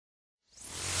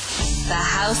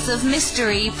House of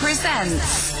Mystery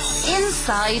presents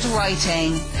Inside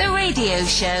Writing, the radio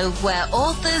show where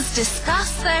authors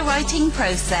discuss their writing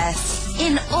process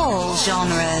in all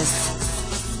genres.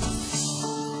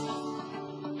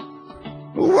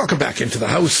 Welcome back into the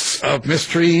House of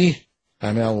Mystery.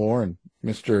 I'm Al Warren.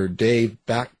 Mr. Dave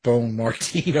Backbone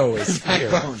Martino is here.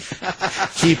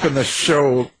 Keeping the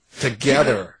show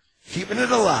together. Keeping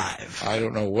it alive. I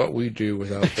don't know what we do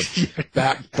without the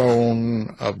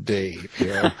backbone of Dave.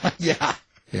 You know? Yeah.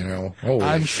 You know,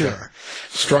 I'm sure.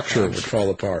 Structure would fall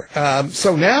apart.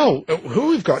 So now,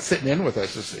 who we've got sitting in with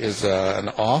us is an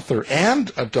author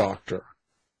and a doctor.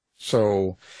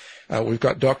 So we've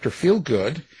got Dr.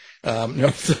 Feelgood.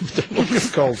 The book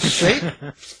is called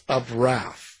Shapes of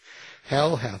Wrath.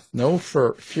 Hell hath no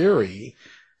fury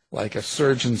like a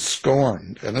surgeon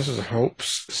scorned. And this is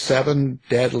Hope's 7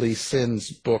 Deadly Sins,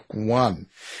 Book 1.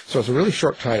 So it's a really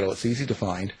short title. It's easy to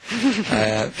find.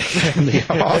 And the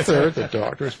author, the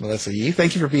doctor, is Melissa Yee.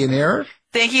 Thank you for being here.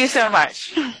 Thank you so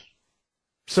much.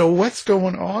 So what's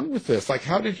going on with this? Like,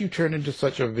 how did you turn into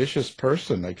such a vicious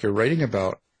person? Like, you're writing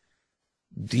about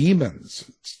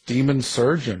demons, demon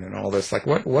surgeon and all this. Like,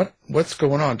 what's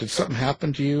going on? Did something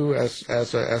happen to you as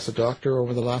a doctor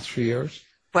over the last few years?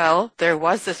 Well, there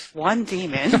was this one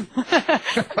demon.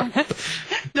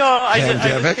 No, I'm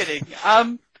just kidding.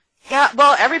 Yeah,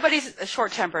 well, everybody's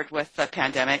short-tempered with the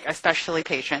pandemic, especially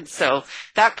patients. So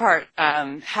that part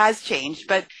has changed.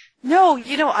 But no,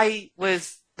 I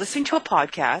was listening to a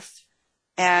podcast,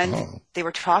 and they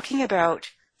were talking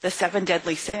about the 7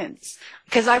 deadly sins,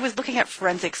 because I was looking at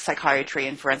forensic psychiatry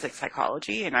and forensic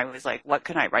psychology, and I was like, what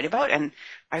can I write about? And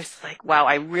I was like, wow,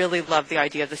 I really love the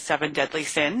idea of the 7 deadly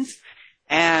sins,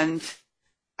 and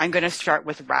I'm going to start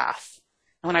with wrath.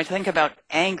 And when I think about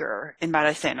anger in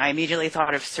medicine, I immediately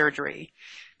thought of surgery,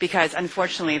 because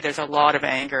unfortunately there's a lot of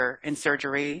anger in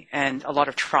surgery and a lot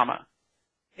of trauma.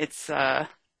 It's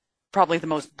probably the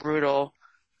most brutal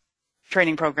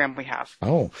training program we have.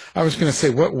 Oh, I was going to say,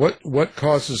 what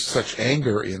causes such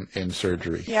anger in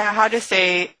surgery? Yeah, how to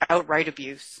say outright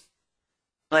abuse.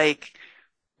 Like,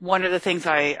 one of the things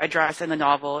I address in the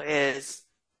novel is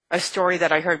a story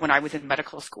that I heard when I was in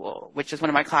medical school, which is one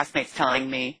of my classmates telling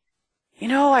me,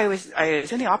 I was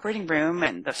in the operating room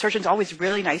and the surgeon's always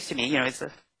really nice to me. He's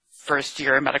a first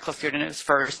year medical student in his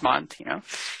first month,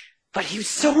 But he was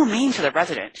so mean to the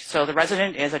resident. So the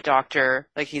resident is a doctor,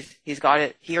 like he's got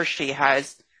it, he or she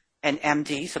has an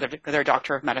MD, so they're a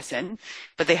doctor of medicine,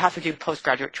 but they have to do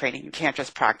postgraduate training. You can't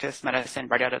just practice medicine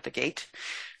right out of the gate.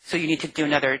 So you need to do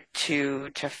another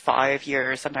 2 to 5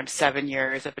 years, sometimes 7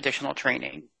 years of additional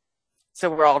training. So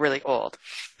we're all really old.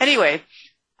 Anyway,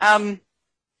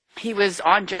 he was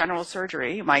on general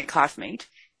surgery, my classmate,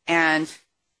 and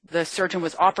the surgeon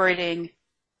was operating,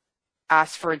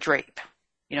 asked for a drape.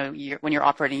 When you're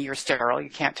operating, you're sterile. You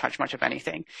can't touch much of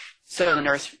anything. So the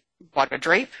nurse bought a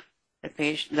drape.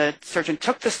 The surgeon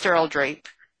took the sterile drape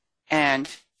and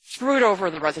threw it over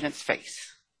the resident's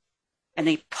face. And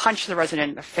they punched the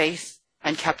resident in the face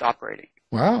and kept operating.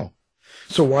 Wow.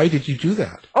 So why did you do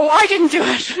that? Oh, I didn't do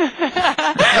it.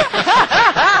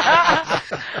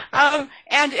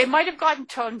 And it might have gotten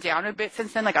toned down a bit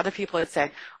since then. Like, other people had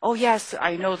said, oh, yes,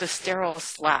 I know the sterile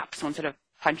slap. So instead of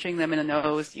punching them in the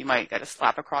nose, you might get a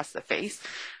slap across the face.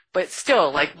 But still,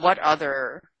 like, what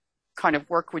other kind of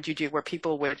work would you do where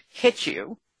people would hit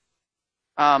you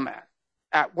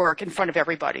at work in front of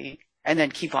everybody and then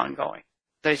keep on going?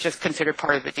 That is just considered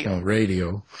part of the deal. Oh,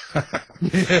 radio. But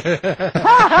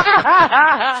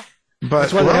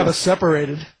that's why they have us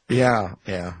separated. Yeah.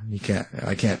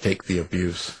 I can't take the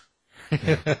abuse.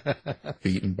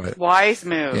 Beaten by wise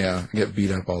move. Yeah, I get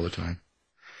beat up all the time.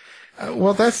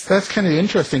 Well, that's kind of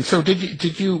interesting. So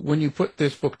did you when you put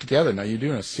this book together? Now you're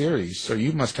doing a series, so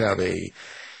you must have a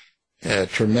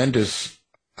tremendous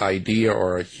idea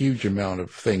or a huge amount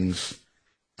of things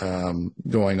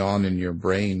going on in your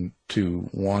brain to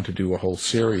want to do a whole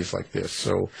series like this.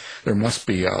 So there must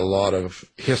be a lot of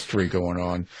history going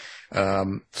on.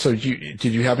 So did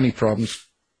you have any problems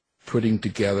putting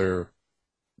together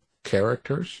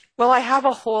characters? Well, I have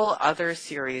a whole other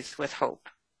series with Hope.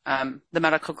 The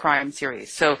medical crime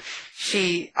series. So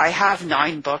I have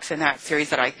 9 books in that series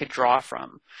that I could draw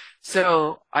from.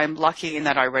 So I'm lucky in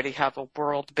that I already have a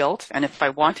world built, and if I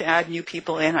want to add new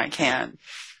people in, I can.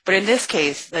 But in this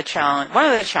case, one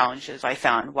of the challenges I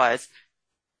found was,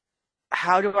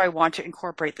 how do I want to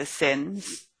incorporate the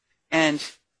sins, and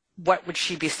what would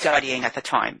she be studying at the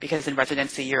time? Because in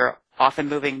residency, you're often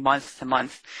moving month to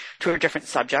month to a different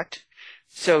subject.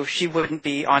 So she wouldn't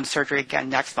be on surgery again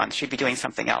next month. She'd be doing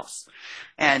something else.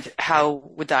 And how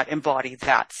would that embody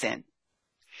that sin?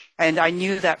 And I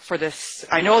know that for the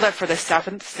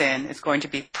seventh sin is going to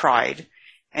be pride,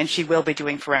 and she will be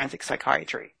doing forensic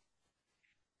psychiatry.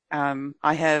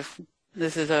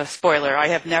 This is a spoiler, I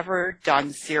have never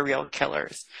done serial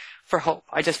killers for Hope.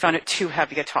 I just found it too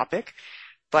heavy a topic,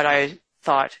 but I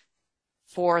thought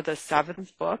for the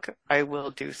seventh book, I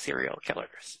will do serial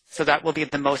killers. So that will be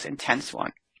the most intense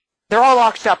one. They're all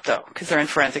locked up though, because they're in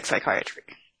forensic psychiatry.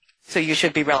 So you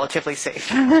should be relatively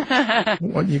safe.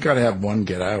 Well, you got to have one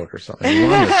get out or something.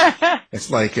 One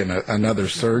it's like another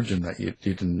surgeon that you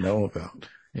didn't know about.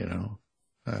 You know,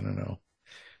 I don't know.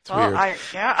 It's well, weird.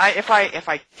 if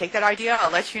I take that idea,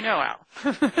 I'll let you know, Al.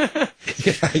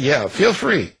 yeah, feel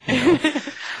free. You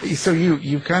know. So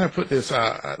you kind of put this,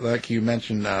 like you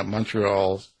mentioned,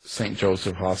 Montreal St.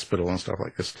 Joseph Hospital and stuff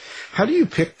like this. How do you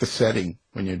pick the setting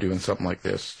when you're doing something like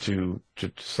this to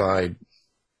decide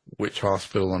which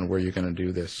hospital and where you're going to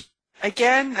do this?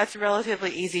 Again, that's relatively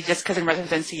easy just because in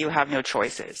residency you have no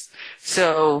choices.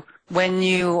 So when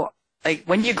you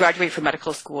graduate from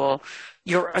medical school,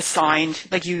 you're assigned,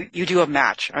 you do a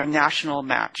match, a national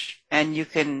match, and you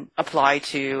can apply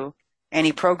to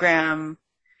any program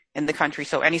in the country,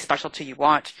 so any specialty you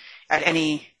want, at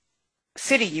any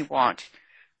city you want,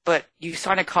 but you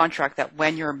sign a contract that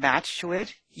when you're matched to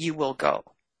it, you will go.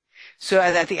 So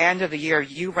at the end of the year,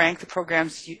 you rank the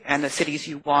programs and the cities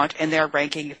you want, and they're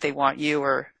ranking if they want you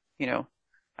or,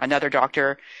 another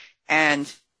doctor,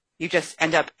 and you just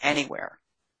end up anywhere.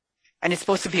 And it's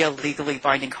supposed to be a legally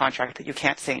binding contract that you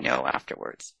can't say no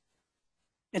afterwards.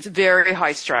 It's very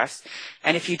high stress,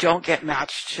 and if you don't get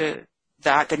matched to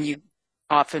that, then you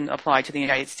often apply to the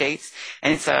United States,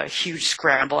 and it's a huge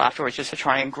scramble afterwards just to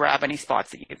try and grab any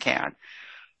spots that you can.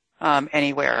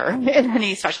 Anywhere in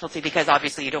any specialty, because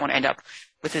obviously you don't want to end up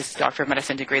with this doctor of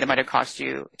medicine degree that might have cost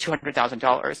you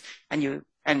 $200,000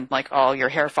 and all your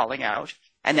hair falling out,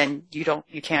 and then you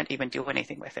can't even do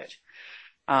anything with it,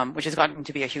 which has gotten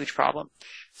to be a huge problem.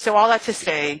 So all that to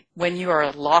say, when you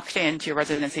are locked into your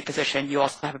residency position, you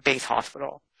also have a base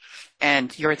hospital,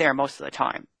 and you're there most of the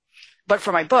time. But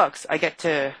for my books, I get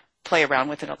to play around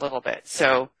with it a little bit.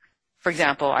 So, for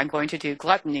example, I'm going to do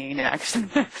gluttony next.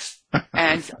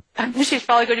 And she's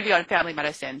probably going to be on family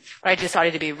medicine, but I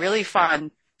decided to be really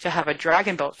fun to have a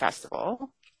dragon boat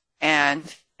festival and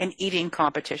an eating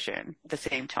competition at the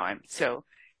same time. So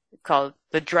it's called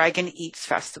the Dragon Eats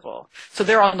Festival. So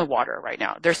they're on the water right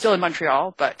now. They're still in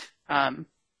Montreal, but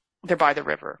they're by the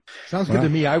river. Sounds good to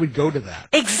me. I would go to that.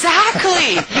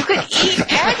 Exactly. You could eat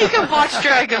and you can watch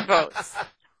dragon boats.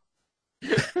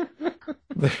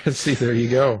 See, there you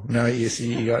go. Now you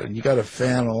see you got a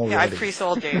fan already. Yeah, I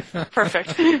pre-sold Dave.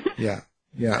 Perfect. Yeah.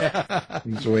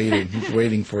 He's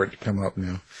waiting for it to come up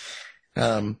now.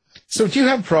 So do you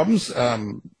have problems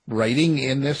writing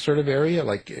in this sort of area,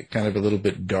 like kind of a little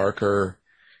bit darker,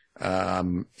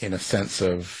 in a sense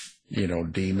of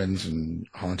demons and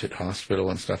haunted hospital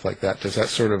and stuff like that? Does that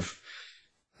sort of,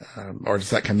 or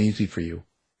does that come easy for you?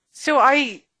 So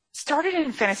I started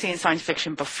in fantasy and science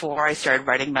fiction before I started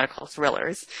writing medical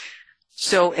thrillers.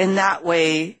 So in that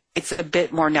way, it's a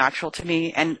bit more natural to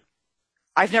me. And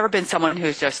I've never been someone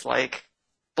who's just like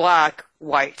black,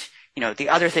 white, the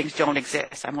other things don't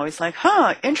exist. I'm always like,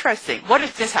 interesting. What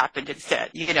if this happened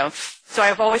instead? So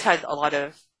I've always had a lot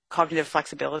of cognitive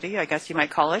flexibility, I guess you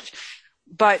might call it.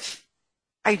 But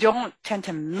I don't tend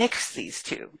to mix these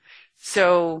two.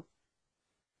 So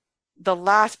the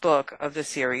last book of the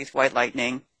series, White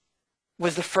Lightning,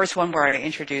 was the first one where I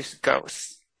introduced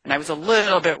ghosts. And I was a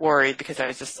little bit worried because I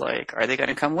was just like, are they going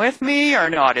to come with me or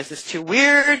not? Is this too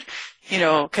weird?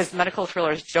 Because medical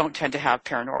thrillers don't tend to have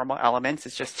paranormal elements.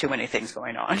 It's just too many things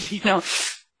going on,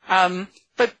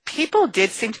 But people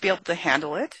did seem to be able to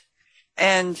handle it.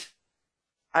 And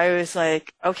I was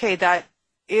like, okay, that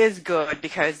is good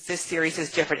because this series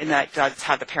is different in that it does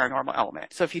have the paranormal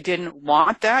element. So if you didn't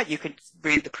want that, you could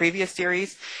read the previous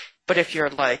series. But if you're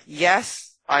like,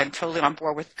 yes, I'm totally on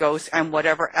board with ghosts and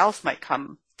whatever else might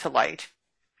come to light,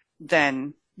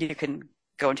 then you can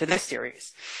go into this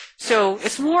series. So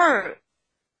it's more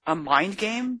a mind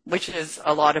game, which is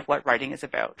a lot of what writing is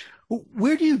about.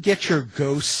 Where do you get your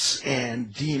ghosts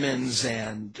and demons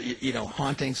and,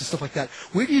 hauntings and stuff like that?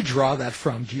 Where do you draw that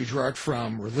from? Do you draw it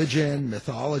from religion,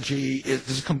 mythology?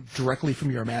 Does it come directly from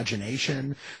your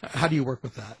imagination? How do you work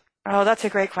with that? Oh, that's a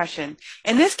great question.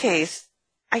 In this case,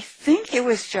 I think it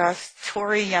was just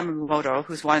Tori Yamamoto,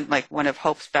 who's one of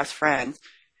Hope's best friends.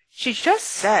 She just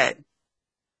said,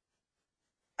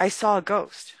 I saw a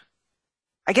ghost.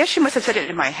 I guess she must have said it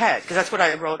in my head because that's what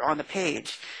I wrote on the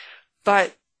page.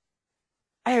 But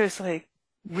I was like,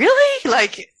 really?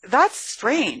 That's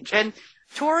strange. And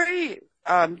Tori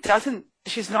doesn't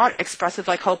she's not expressive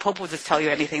like Hope. Hope will just tell you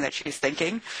anything that she's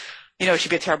thinking. You know, she'd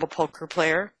be a terrible poker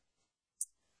player.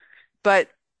 But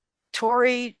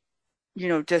Tori, you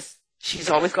know, she's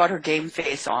always got her game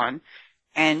face on,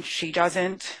 and she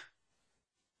doesn't,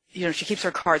 you know, she keeps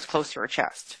her cards close to her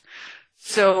chest.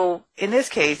 So in this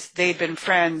case, they'd been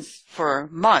friends for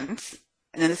months,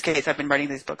 and in this case, I've been writing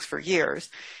these books for years,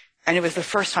 and it was the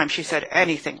first time she said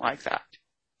anything like that.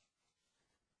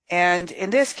 And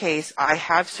in this case, I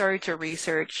have started to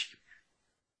research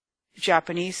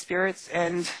Japanese spirits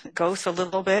and ghosts a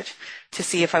little bit to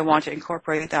see if I want to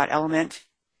incorporate that element,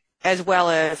 as well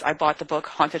as I bought the book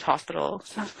Haunted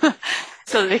Hospitals.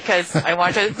 So because I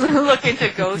want to look into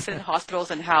ghosts and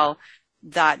hospitals and how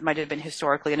that might have been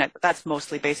historically, and that's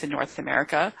mostly based in North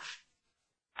America,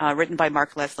 written by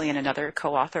Mark Leslie and another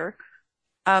co-author.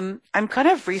 I'm kind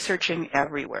of researching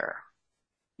everywhere.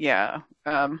 Yeah,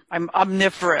 I'm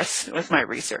omnivorous with my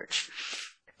research.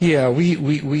 Yeah,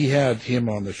 we had him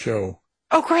on the show.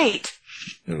 Oh, great.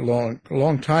 A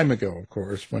long time ago, of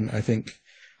course, when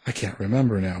I can't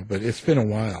remember now, but it's been a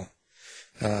while.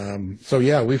 So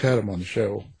yeah, we've had him on the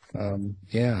show.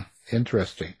 Yeah,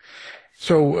 interesting.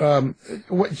 So,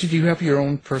 what did you have your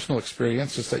own personal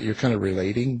experiences that you're kind of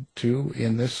relating to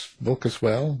in this book as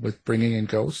well, with bringing in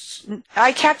ghosts?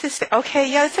 I kept this.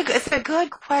 Okay, yeah, it's a good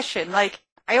question. Like,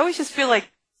 I always just feel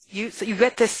like you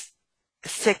get this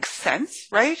sixth sense,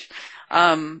 right?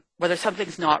 Whether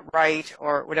something's not right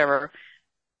or whatever.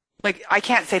 Like, I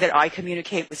can't say that I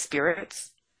communicate with spirits,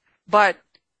 but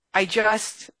I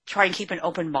just try and keep an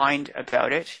open mind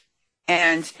about it.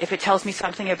 And if it tells me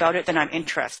something about it, then I'm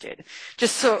interested.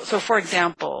 Just so for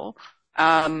example,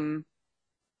 I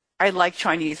like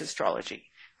Chinese astrology.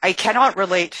 I cannot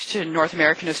relate to North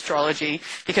American astrology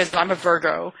because I'm a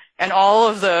Virgo, and all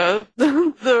of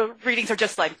the readings are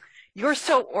just like, you're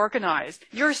so organized,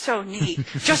 you're so neat,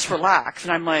 just relax.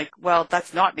 And I'm like, well,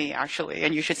 that's not me actually,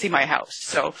 and you should see my house.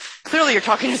 So clearly you're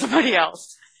talking to somebody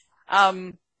else.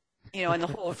 You know, and the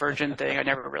whole virgin thing, I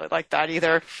never really liked that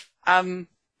either.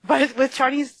 But with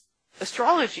Chinese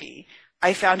astrology,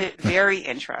 I found it very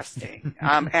interesting,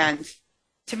 and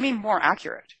to me more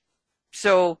accurate.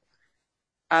 So,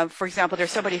 for example, there's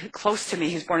somebody close to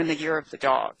me who's born in the year of the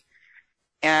dog.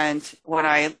 And when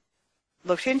I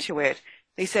looked into it,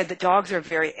 they said that dogs are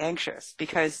very anxious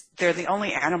because they're the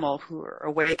only animal who are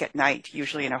awake at night,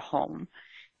 usually in a home.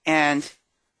 And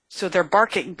so they're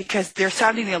barking because they're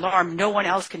sounding the alarm no one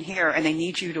else can hear, and they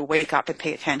need you to wake up and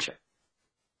pay attention.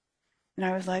 And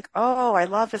I was like, oh, I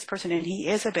love this person, and he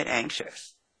is a bit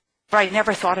anxious. But I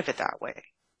never thought of it that way,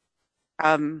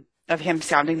 of him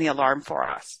sounding the alarm for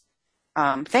us.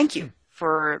 Thank you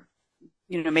for,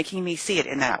 you know, making me see it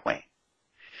in that way.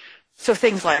 So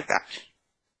things like that.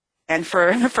 And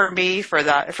for me, for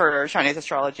Chinese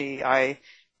astrology,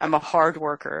 I'm a hard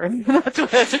worker.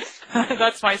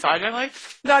 That's my side. I'm like,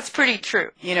 that's pretty true,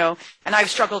 you know, and I've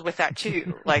struggled with that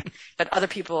too. Like, that other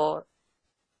people,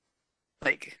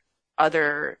 like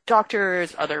other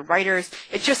doctors, other writers,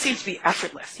 it just seems to be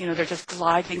effortless. You know, they're just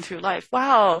gliding through life.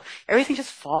 Wow. Everything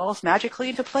just falls magically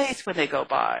into place when they go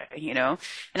by, you know.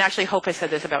 And actually, Hope has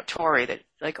said this about Tori, that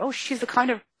like, oh, she's the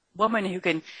kind of woman who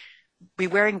can be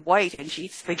wearing white and she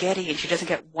eats spaghetti and she doesn't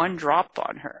get one drop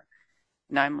on her.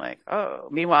 And I'm like, oh,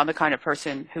 meanwhile, I'm the kind of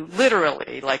person who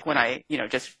literally, like when I, you know,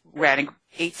 just ran and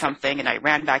ate something and I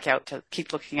ran back out to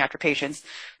keep looking after patients,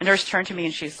 the nurse turned to me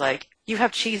and she's like, you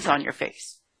have cheese on your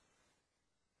face.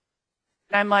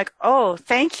 And I'm like, oh,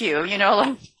 thank you, you know,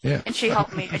 like, yeah. And she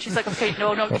helped me and she's like, okay,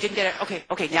 no, you didn't get it.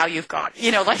 Okay, now you've got it,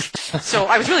 you know, like, so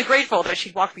I was really grateful that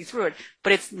she walked me through it,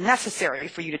 but it's necessary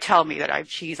for you to tell me that I have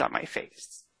cheese on my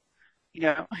face. You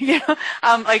know,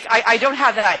 like I don't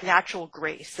have that natural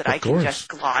grace that I can just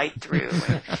glide through.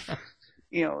 And,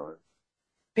 you know,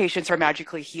 patients are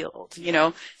magically healed. You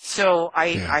know, so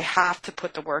I have to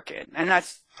put the work in, and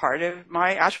that's part of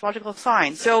my astrological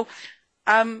sign. So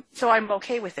I'm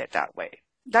okay with it that way.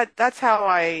 That's how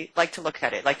I like to look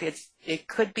at it. Like it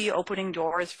could be opening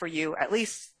doors for you, at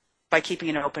least by keeping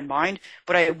an open mind.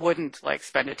 But I wouldn't like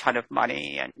spend a ton of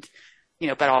money and, you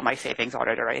know, bet all my savings on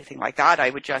it or anything like that. I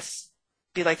would just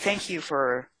be like, thank you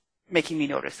for making me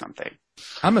notice something.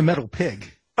 I'm a metal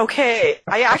pig. Okay.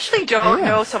 I actually don't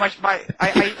know so much. I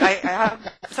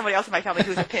have somebody else in my family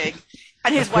who's a pig,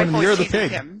 and his wife always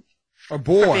teases him for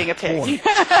being a pig.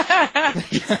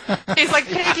 He's like,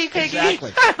 piggy.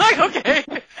 Exactly. I'm like, okay.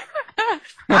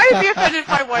 I'd be offended if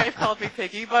my wife called me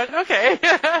piggy, but okay.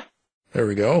 There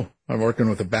we go. I'm working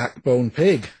with a backbone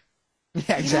pig.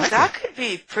 Yeah, exactly. You know, that could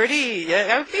be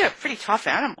that would be a pretty tough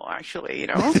animal, actually, you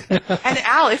know. And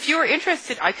Al, if you were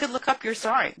interested, I could look up your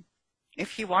sign.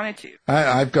 if you wanted to.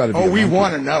 I've got to be. Oh, we monkey.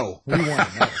 want to know. We want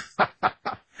to know.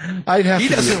 I'd have He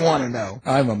to doesn't be, want to know.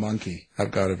 I'm a monkey.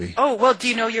 I've got to be. Oh, well, do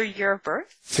you know your year of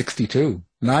birth? 62.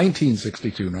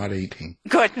 1962, not 18.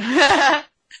 Good.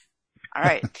 All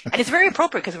right. And it's very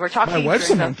appropriate because we're talking My wife's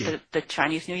during a monkey. the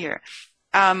Chinese New Year,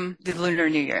 the Lunar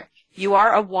New Year. You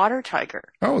are a water tiger.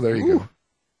 Oh, there you go.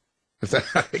 Is that,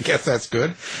 I guess that's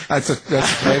good. That's a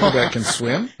tiger that can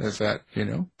swim. Is that,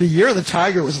 The year of the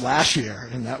tiger was last year,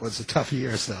 and that was a tough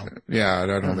year, so. Yeah, I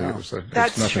don't think it was.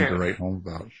 That's it's nothing true. to write home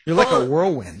about. You're like a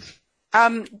whirlwind.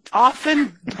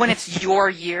 Often when it's your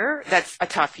year, that's a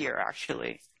tough year,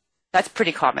 actually. That's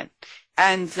pretty common.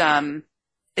 And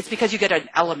it's because you get an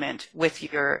element with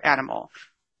your animal,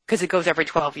 because it goes every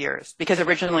 12 years. Because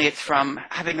originally it's from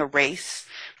having a race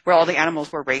where all the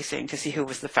animals were racing to see who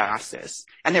was the fastest.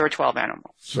 And there were 12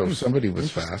 animals. So somebody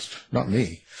was fast, not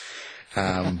me.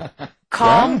 Calm,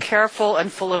 Yeah. careful,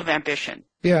 and full of ambition.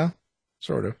 Yeah,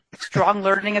 sort of. Strong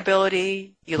learning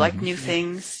ability. You like new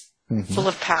things. Mhm. Full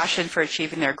of passion for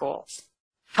achieving their goals.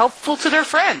 Helpful to their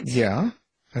friends. Yeah,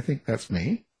 I think that's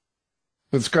me.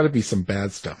 There's got to be some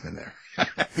bad stuff in there. Yeah,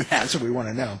 that's what we want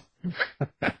to know.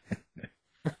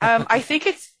 I think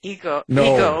it's ego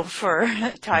No. for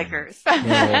tigers.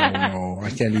 No, I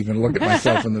can't even look at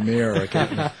myself in the mirror. I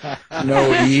can't.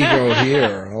 No ego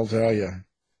here, I'll tell you.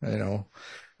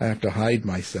 I have to hide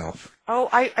myself. Oh,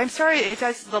 I'm sorry. It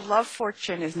says the love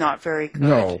fortune is not very good.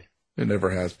 No, it never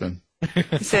has been.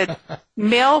 It said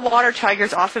male water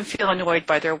tigers often feel annoyed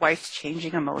by their wife's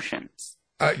changing emotions.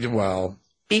 Well,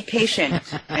 Be patient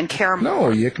and care no,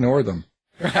 more. you ignore them.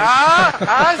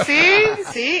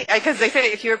 See? Because they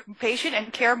say if you're patient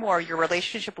and care more, your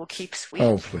relationship will keep sweet.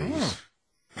 Oh, please.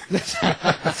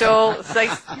 So it's like,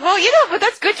 but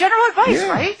that's good general advice, Yeah.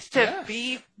 right? To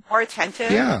be more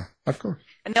attentive. Yeah, of course.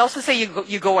 And they also say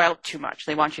you go out too much.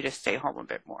 They want you to stay home a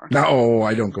bit more. No,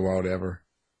 I don't go out ever.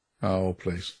 Oh,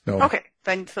 please. No. Okay,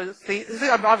 then so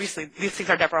obviously these things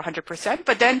are never 100%,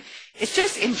 but then it's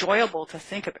just enjoyable to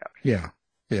think about. Yeah.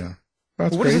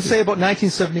 That's What does it crazy. say about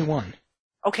 1971?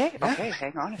 Okay,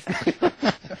 hang on a second.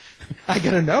 I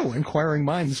gotta know. Inquiring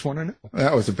minds want to know.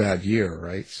 That was a bad year,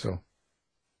 right? So,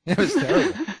 It was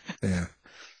terrible. yeah.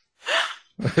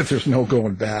 There's no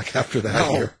going back after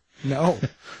that year. No.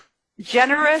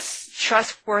 Generous,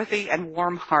 trustworthy, and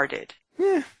warm-hearted.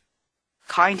 Yeah.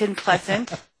 Kind and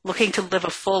pleasant, looking to live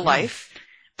a full life,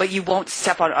 but you won't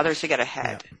step on others to get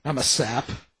ahead. I'm a sap.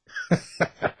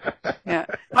 Yeah.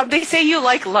 They say you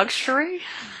like luxury.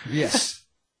 Yes.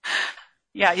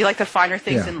 Yeah, you like the finer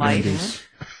things in life. Wendy's.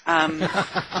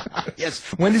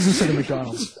 Yes. Wendy's instead of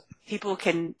McDonald's. People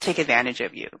can take advantage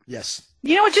of you. Yes.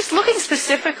 Just looking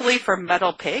specifically for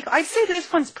Metal Pig, I'd say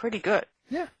this one's pretty good.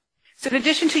 Yeah. So in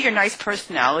addition to your nice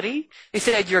personality, they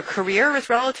said your career is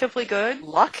relatively good,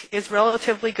 luck is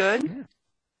relatively good,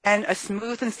 and a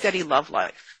smooth and steady love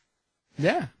life.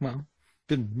 Yeah. Well,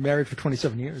 been married for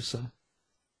 27 years, so.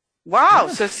 Wow.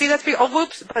 So see,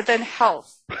 whoops, but then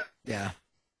health. Yeah.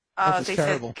 That's They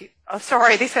terrible.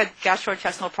 said, they said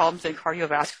gastrointestinal problems and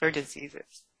cardiovascular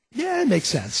diseases. Yeah, it makes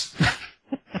sense.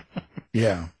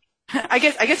 Yeah. I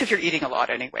guess if you're eating a lot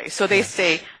anyway. So they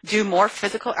say do more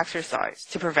physical exercise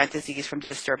to prevent disease from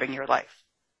disturbing your life.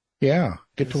 Yeah.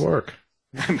 Get to work.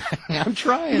 I'm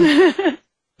trying.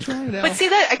 Trying it out. But see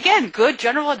that again, good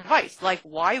general advice. Like,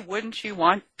 why wouldn't you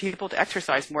want people to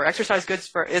exercise more? Exercise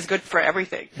is good for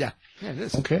everything. Yeah. Yeah, it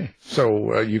is. Okay.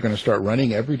 So you're going to start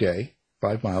running every day,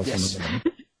 5 miles Yes. in the morning,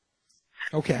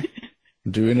 Okay.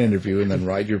 do an interview, and then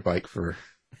ride your bike for,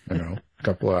 a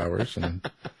couple of hours, and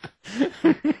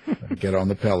get on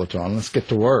the Peloton. Let's get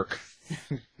to work.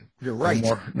 You're right.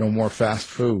 No more fast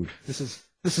food. This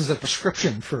is a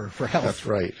prescription for health. That's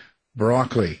right.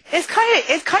 Broccoli. It's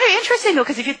kind of interesting though,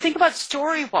 because if you think about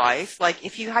story wise, like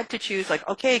if you had to choose, like,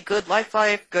 okay, good life,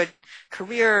 good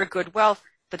career, good wealth,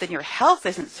 but then your health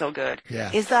isn't so good.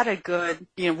 Yeah. Is that a good?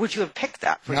 Would you have picked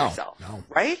that for yourself? No.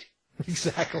 Right?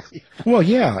 Exactly. Well,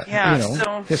 yeah. Yeah,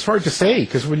 so- it's hard to say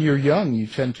because when you're young,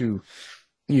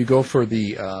 you go for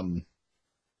the,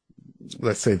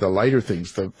 let's say the lighter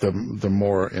things, the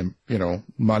more,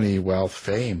 money, wealth,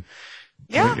 fame.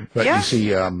 Yeah. But yeah. you see,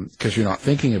 because you're not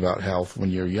thinking about health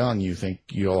when you're young, you think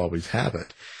you'll always have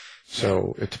it.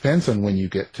 So it depends on when you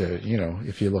get to,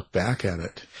 if you look back at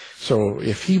it. So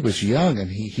if he was young and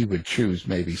he would choose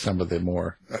maybe some of the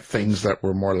more things that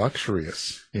were more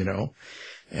luxurious,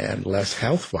 and less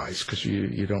health-wise, because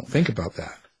you don't think about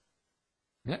that.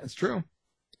 Yeah, it's true.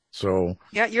 So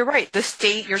Yeah, you're right.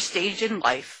 Your stage in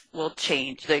life will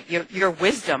change. Your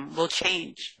wisdom will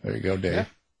change. there you go, Dave.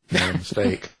 Made a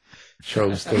mistake.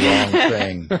 chose the wrong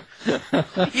thing.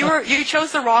 You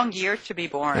chose the wrong year to be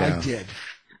born. Yeah. I did.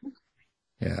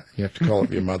 Yeah, you have to call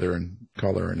up your mother and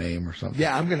call her a name or something.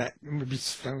 Yeah, I'm gonna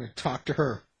talk to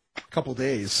her a couple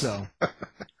days. So.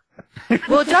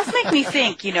 Well, it does make me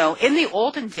think. In the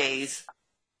olden days,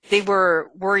 they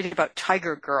were worried about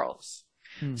tiger girls.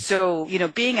 So,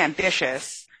 being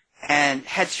ambitious and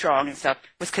headstrong and stuff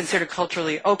was considered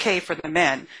culturally okay for the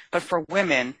men, but for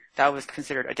women, that was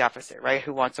considered a deficit, right?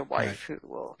 Who wants a wife who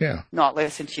will not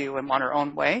listen to you and want her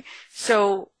own way.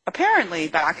 So apparently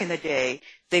back in the day,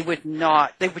 they would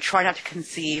try not to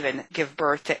conceive and give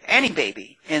birth to any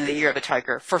baby in the year of the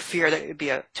tiger for fear that it would be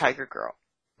a tiger girl.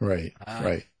 Right,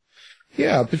 right.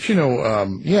 Yeah, but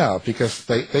because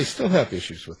they still have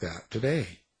issues with that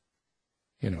today.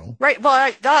 Right.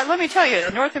 Well, let me tell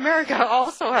you, North America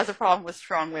also has a problem with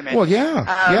strong women. Well,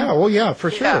 yeah.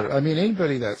 For sure. Yeah. I mean,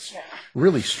 anybody that's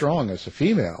really strong as a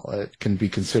female, it can be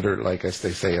considered, like, as they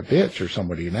say, a bitch or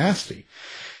somebody nasty.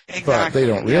 Exactly. But they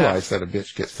don't realize that a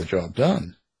bitch gets the job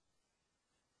done.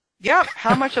 Yep.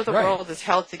 How much of the world is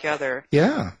held together?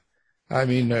 Yeah. I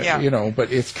mean,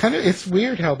 but it's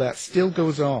weird how that still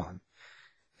goes on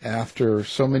after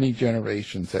so many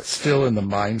generations. That's still in the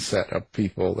mindset of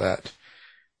people that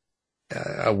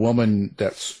a woman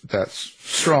that's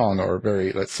strong or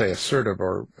very, let's say, assertive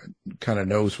or kind of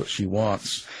knows what she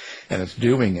wants and is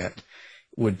doing it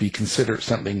would be considered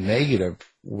something negative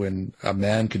when a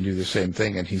man can do the same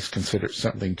thing and he's considered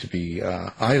something to be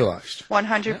idolized.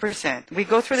 100%. We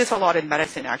go through this a lot in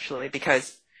medicine, actually,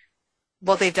 because,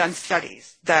 they've done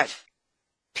studies that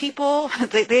people,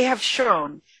 they have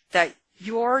shown that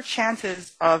your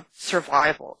chances of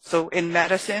survival, so in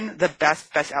medicine, the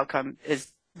best outcome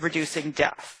is reducing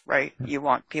death, right? You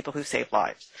want people who save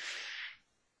lives.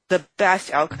 The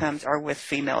best outcomes are with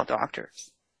female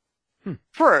doctors.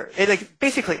 For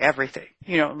basically everything.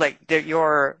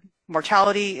 Your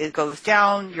mortality, it goes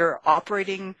down, your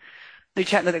operating, the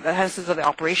chances of the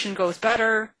operation goes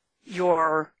better,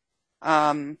 your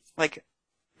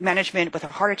management with a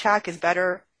heart attack is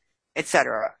better,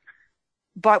 etc.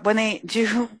 But when they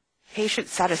do patient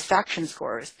satisfaction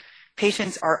scores,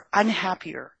 patients are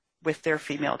unhappier with their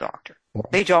female doctor.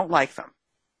 They don't like them.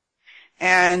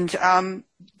 And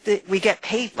we get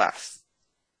paid less.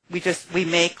 We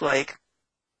make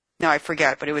now I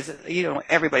forget, but it was,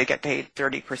 everybody get paid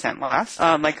 30% less,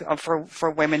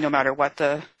 for women, no matter what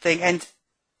the thing. And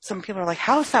some people are like,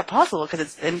 how is that possible?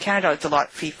 Because in Canada, it's a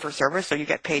lot fee for service, so you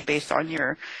get paid based on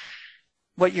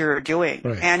what you're doing.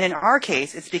 Right. And in our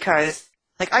case, it's because,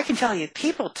 I can tell you,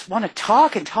 people want to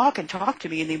talk and talk and talk to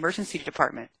me in the emergency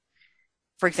department,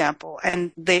 for example,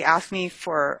 and they ask me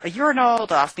for a urinal,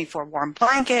 they'll ask me for a warm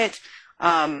blanket,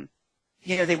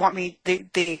 they want me,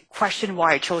 they question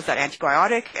why I chose that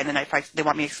antibiotic, and then they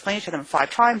want me to explain it to them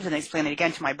 5 times, and they explain it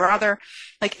again to my brother.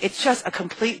 It's just a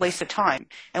complete waste of time.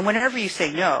 And whenever you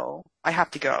say no, I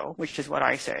have to go, which is what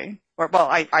I say.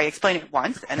 I explain it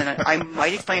once, and then I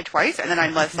might explain it twice, and then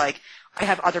I'm less I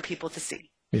have other people to see.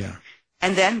 Yeah.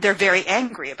 And then they're very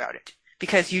angry about it,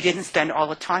 because you didn't spend all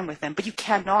the time with them, but you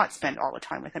cannot spend all the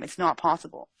time with them. It's not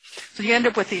possible. So you end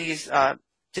up with these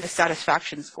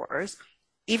dissatisfaction scores,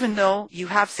 even though you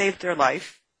have saved their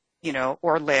life,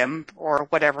 or limb or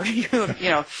whatever,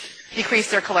 decrease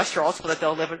their cholesterol so that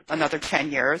they'll live another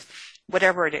 10 years,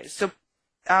 whatever it is. So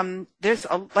there's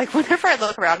whenever I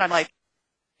look around, I'm like,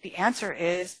 the answer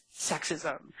is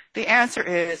sexism. The answer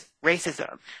is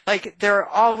racism. There are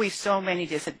always so many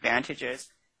disadvantages.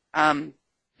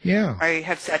 Yeah. I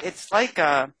have said it's like,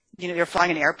 you're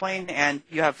flying an airplane and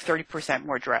you have 30%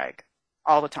 more drag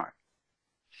all the time.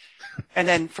 And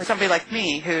then for somebody like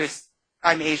me,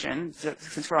 I'm Asian, so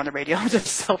since we're on the radio, I'll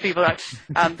just tell people that,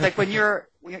 when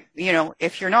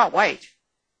if you're not white,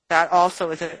 that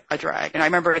also is a drag. And I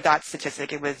remember that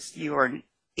statistic, you were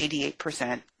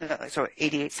 88%, so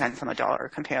 88 cents on the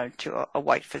dollar compared to a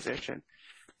white physician.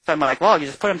 So I'm like, well, you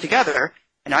just put them together,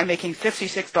 and I'm making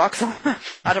 $56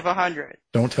 out of 100.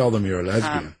 Don't tell them you're a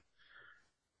lesbian.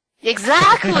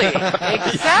 Exactly.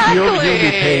 You'll be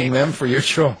paying them for your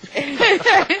show.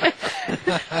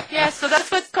 Yeah, so that's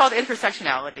what's called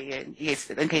intersectionality,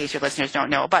 in case your listeners don't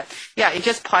know. But yeah, it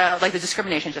just the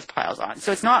discrimination just piles on.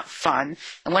 So it's not fun.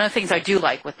 And one of the things I do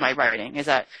like with my writing is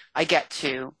that I get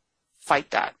to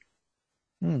fight that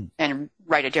and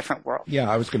write a different world. Yeah,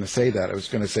 I was going to say that. I was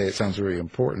going to say it sounds very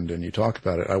important, and you talk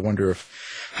about it. I wonder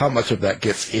how much of that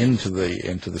gets into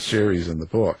the series in the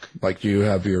book. Do you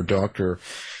have your doctor,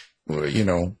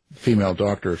 female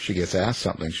doctor, if she gets asked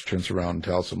something, she turns around and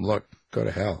tells them, "Look, go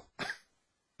to hell."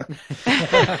 Do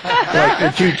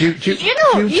you take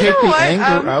the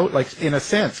anger out, in a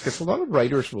sense? Because a lot of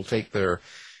writers will take their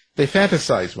they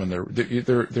fantasize when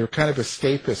they're kind of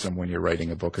escapism when you're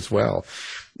writing a book as well,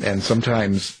 and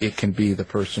sometimes it can be the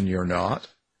person you're not,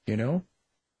 you know.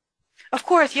 Of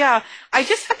course, yeah. I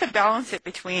just have to balance it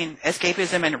between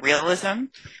escapism and realism,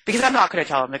 because I'm not going to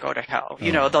tell them to go to hell.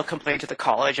 You know, they'll complain to the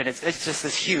college, and it's just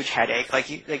this huge headache.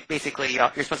 Like basically,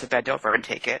 you're supposed to bend over and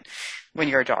take it when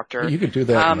you're a doctor. You could do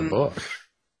that in the book.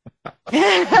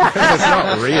 It's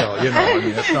not real, you know. I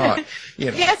mean, it's not.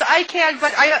 You know. Yes, I can,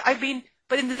 but I mean,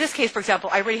 but in this case, for example,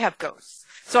 I already have ghosts,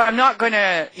 so I'm not going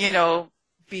to, you know,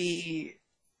 be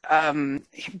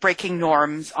breaking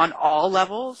norms on all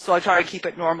levels. So I try to keep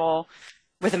it normal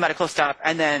with the medical stuff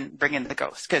and then bring in the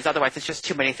ghosts, because otherwise it's just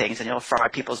too many things and you'll fry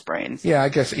people's brains. Yeah, I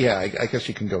guess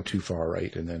you can go too far,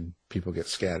 right? And then people get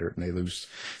scattered and they lose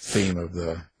theme of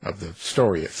the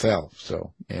story itself.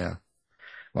 So, yeah.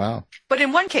 Wow. But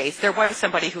in one case, there was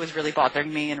somebody who was really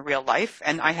bothering me in real life,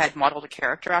 and I had modeled a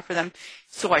character after them,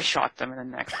 so I shot them in the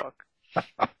next book.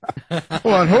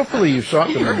 Well, and hopefully you shot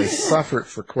them and they suffered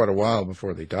for quite a while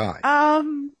before they died.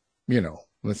 You know,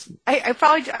 I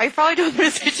probably don't want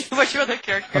to say too much about the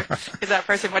character, because that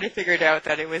person might have figured out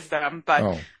that it was them.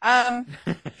 But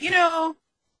you know,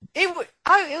 it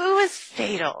was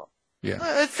fatal. Yeah.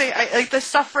 Let's say like the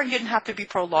suffering didn't have to be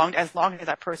prolonged as long as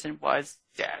that person was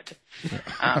dead.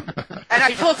 And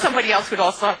I told somebody else who'd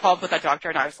also had problems with that doctor,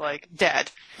 and I was like, dead,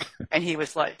 and he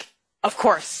was like, Of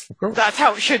course. That's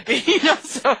how it should be, you know.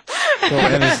 So,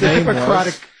 and his name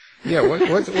was, yeah.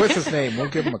 What's his name? We'll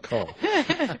give him a call.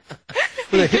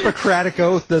 The Hippocratic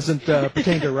Oath doesn't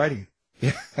pertain to writing.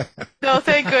 Yeah. No,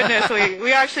 thank goodness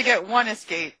we actually get one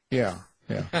escape. Yeah,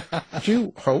 yeah. Do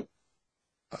you hope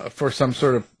for some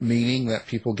sort of meaning that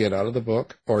people get out of the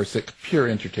book, or is it pure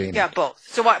entertainment? Yeah, both.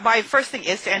 So my first thing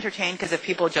is to entertain, because if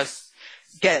people just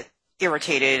get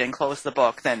irritated and close the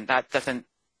book, then that doesn't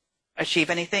achieve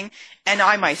anything. And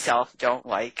I myself don't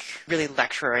like really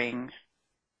lecturing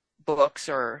books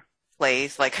or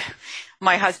plays. Like,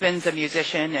 my husband's a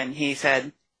musician, and he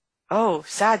said, "Oh,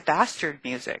 sad bastard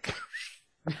music."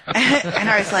 And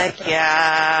I was like,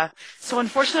 yeah. So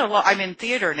unfortunately, I'm in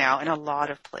theater now, and a lot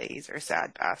of plays are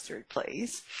sad bastard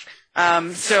plays.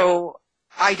 So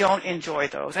I don't enjoy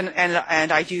those, and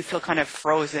I do feel kind of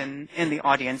frozen in the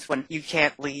audience when you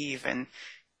can't leave and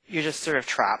you're just sort of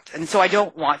trapped. And so I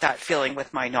don't want that feeling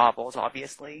with my novels,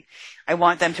 obviously. I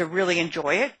want them to really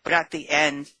enjoy it, but at the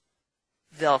end,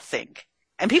 they'll think.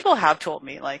 And people have told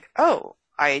me, like, oh,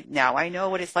 I know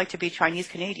what it's like to be Chinese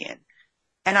Canadian.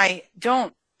 And I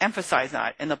don't emphasize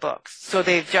that in the books. So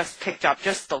they've just picked up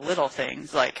just the little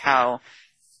things, like how,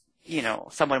 you know,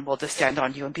 someone will descend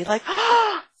on you and be like,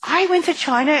 "Oh, I went to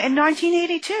China in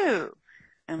 1982.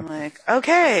 I'm like,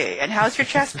 okay, and how's your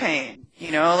chest pain?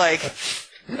 You know, like,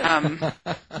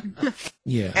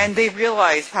 yeah. And they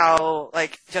realize how,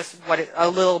 like, just a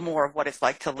little more of what it's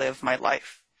like to live my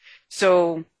life.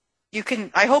 So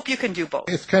I hope you can do both.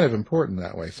 It's kind of important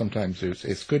that way. Sometimes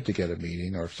it's good to get a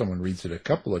meeting, or if someone reads it a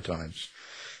couple of times,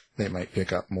 they might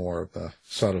pick up more of the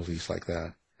subtleties like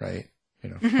that, right? You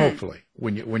know, hopefully.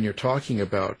 When you're talking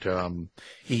about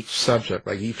each subject,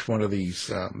 like each one of these,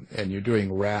 and you're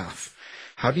doing wrath,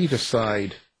 how do you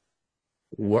decide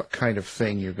what kind of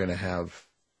thing you're going to have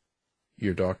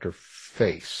your doctor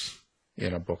face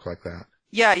in a book like that?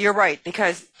 Yeah, you're right,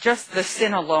 because just the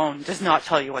sin alone does not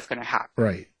tell you what's going to happen.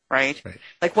 Right. Right?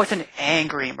 Like, what's an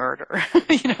angry murder?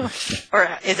 You know,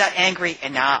 or is that angry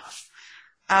enough?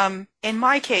 In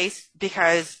my case,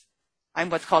 because I'm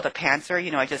what's called a pantser,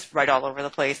 you know, I just write all over the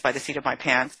place by the seat of my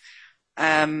pants.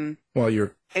 Well,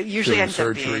 it usually ends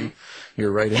surgery, up being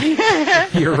you're writing.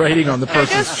 You're writing on the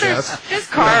person's chest. Just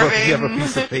carving. You have a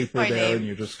piece of paper there, name. And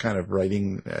you're just kind of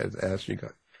writing as you go.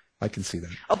 I can see that.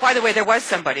 Oh, by the way, there was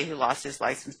somebody who lost his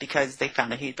license because they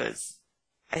found that he was,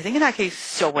 I think in that case,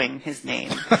 sewing his name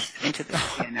into the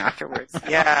skin afterwards.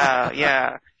 Yeah,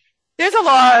 yeah. There's a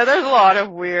lot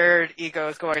of weird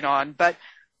egos going on. But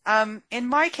in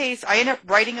my case, I end up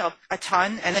writing a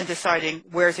ton and then deciding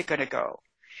where's it going to go,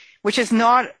 which is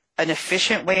not an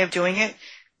efficient way of doing it,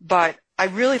 but I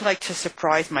really like to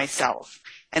surprise myself.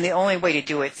 And the only way to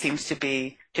do it seems to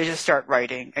be to just start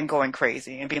writing and going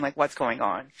crazy and being like, what's going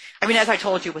on? I mean, as I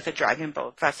told you with the Dragon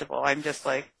Boat Festival, I'm just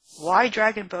like, why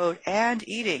Dragon Boat and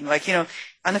eating? Like, you know,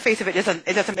 on the face of it, it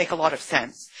doesn't make a lot of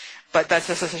sense. But that's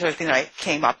just the sort of thing that I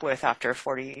came up with after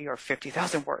 40 or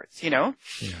 50,000 words, you know?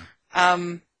 Yeah.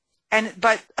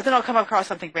 But then I'll come across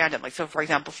something random. Like, so for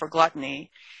example, for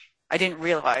gluttony, I didn't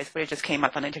realize, but it just came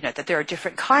up on the internet, that there are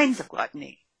different kinds of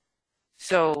gluttony.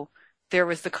 So there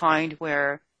was the kind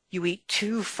where you eat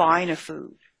too fine a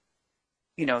food.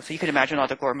 You know, so you can imagine all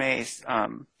the gourmets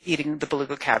eating the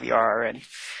beluga caviar and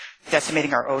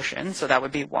decimating our ocean. So that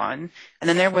would be one. And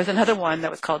then there was another one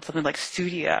that was called something like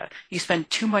Studia. You spend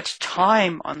too much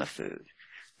time on the food.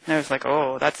 And I was like,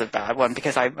 oh, that's a bad one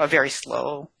because I'm a very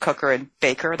slow cooker and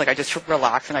baker. Like I just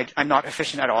relax and I'm not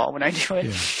efficient at all when I do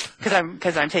it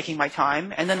because I'm taking my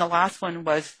time. And then the last one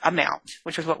was amount,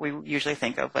 which is what we usually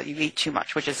think of, but you eat too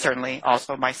much, which is certainly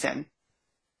also my sin.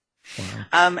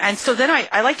 Wow. And so then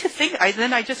I like to think,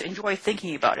 I just enjoy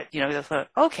thinking about it,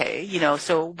 okay,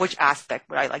 so which aspect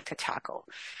would I like to tackle?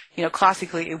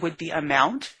 Classically it would be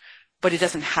amount, but it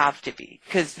doesn't have to be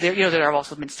because there have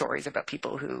also been stories about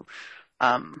people who,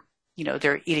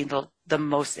 they're eating the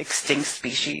most extinct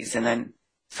species and then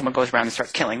someone goes around and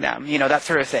starts killing them, that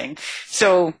sort of thing.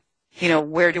 So,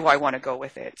 where do I want to go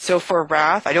with it? So for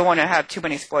Wrath, I don't want to have too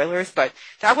many spoilers, but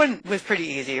that one was pretty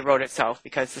easy. It wrote itself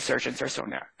because the surgeons are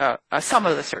some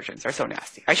of the surgeons are so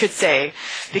nasty. I should say,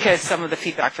 because some of the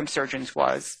feedback from surgeons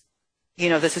was,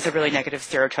 this is a really negative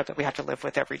stereotype that we have to live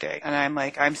with every day. And I'm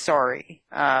like, I'm sorry.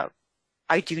 I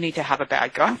do need to have a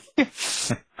bad guy.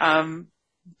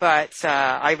 But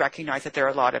I recognize that there are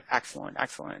a lot of excellent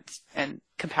and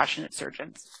compassionate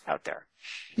surgeons out there.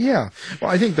 Yeah.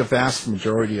 Well, I think the vast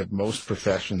majority of most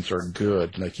professions are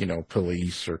good, like,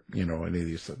 police or, any of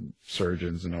these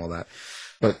surgeons and all that.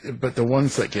 But the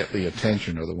ones that get the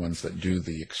attention are the ones that do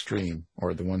the extreme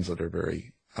or the ones that are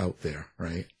very out there,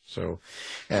 right? So,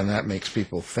 and that makes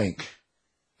people think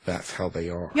that's how they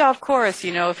are. Yeah, of course.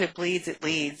 If it bleeds, it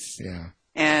leads. Yeah.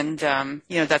 And,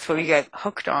 that's what we get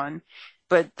hooked on.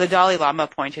 But the Dalai Lama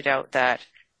pointed out that,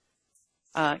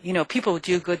 people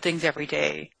do good things every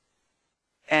day.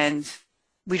 And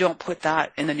we don't put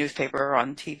that in the newspaper or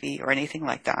on TV or anything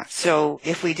like that. So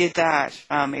if we did that,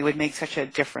 it would make such a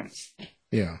difference.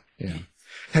 Yeah, yeah.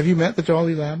 Have you met the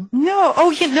Dalai Lama? No.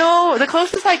 Oh, the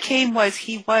closest I came was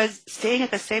he was staying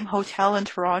at the same hotel in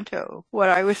Toronto, what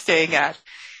I was staying at.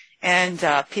 And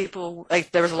people,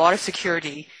 there was a lot of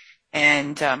security.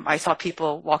 And I saw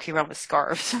people walking around with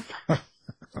scarves.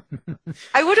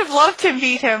 I would have loved to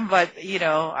meet him, but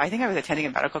I think I was attending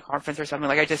a medical conference or something.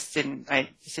 I just didn't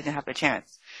have the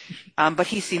chance. But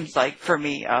he seems like, for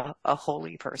me, a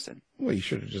holy person. Well, you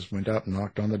should have just went up and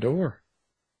knocked on the door.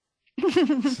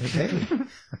 Say, hey,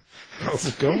 how's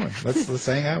it going? Let's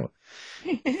hang out.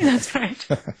 That's right.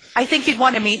 I think he'd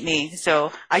want to meet me,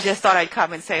 so I just thought I'd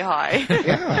come and say hi.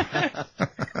 Yeah.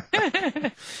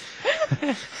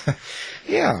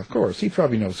 Yeah, of course. He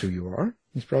probably knows who you are.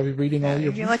 He's probably reading all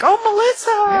your books. You're like, oh,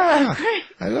 Melissa! Yeah, great.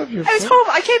 I love your I was home.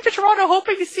 I came to Toronto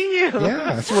hoping to see you.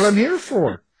 Yeah, that's what I'm here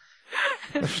for.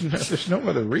 There's no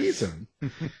other reason.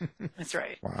 That's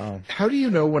right. Wow. How do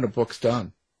you know when a book's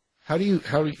done? How do you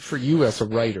for you as a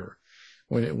writer,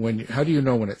 how do you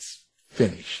know when it's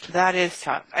finished? That is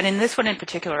tough. And in this one in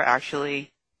particular,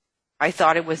 actually, I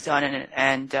thought it was done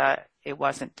and it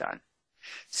wasn't done.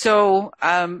 So,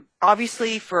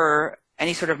 obviously for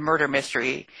any sort of murder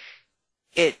mystery,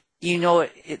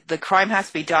 the crime has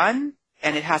to be done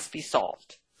and it has to be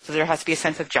solved. So there has to be a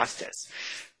sense of justice.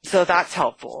 So that's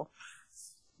helpful.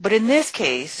 But in this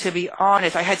case, to be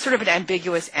honest, I had sort of an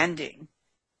ambiguous ending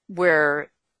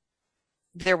where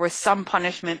there was some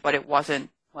punishment, but it wasn't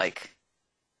like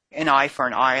an eye for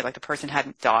an eye, like the person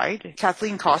hadn't died.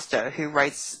 Kathleen Costa, who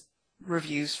writes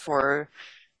reviews for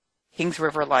Kings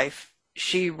River Life,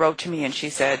 she wrote to me and she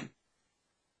said,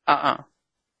 yeah,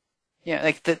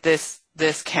 like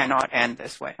this cannot end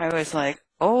this way. I was like,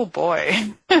 oh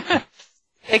boy.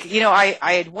 I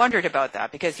had wondered about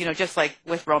that because, just like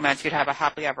with romance, you'd have a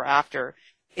happily ever after.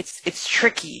 It's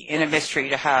tricky in a mystery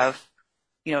to have,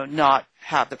 not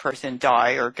have the person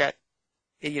die or get,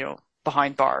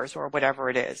 behind bars or whatever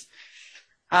it is.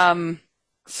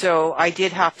 So I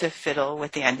did have to fiddle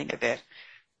with the ending a bit,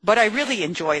 but I really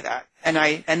enjoy that. And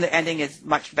the ending is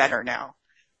much better now.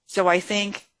 So I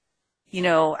think,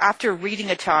 after reading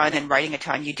a ton and writing a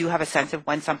ton, you do have a sense of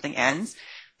when something ends.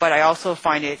 But I also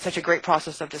find it such a great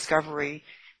process of discovery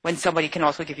when somebody can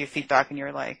also give you feedback and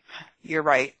you're like, you're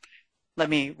right. Let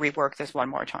me rework this one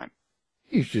more time.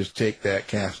 You should just take that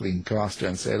Kathleen Costa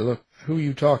and say, look, who are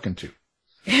you talking to?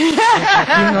 Do you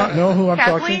not know who I'm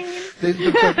Kathleen? talking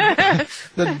to?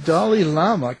 The Dalai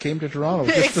Lama came to Toronto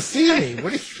just to see me.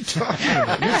 What are you talking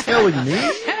about? You're telling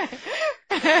me?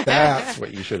 That's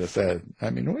what you should have said. I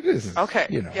mean, what is it? Okay.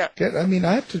 Yeah.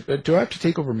 Do I have to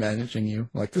take over managing you?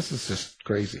 Like, this is just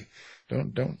crazy.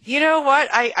 Don't. You know what?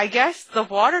 I guess the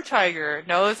water tiger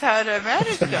knows how to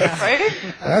manage stuff, right?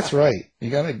 That's right. You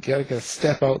gotta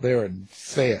step out there and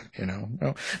say it,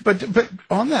 No. But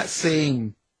on that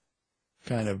same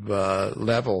kind of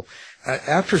level,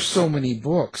 after so many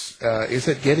books, is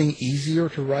it getting easier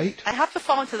to write? I have to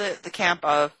fall into the camp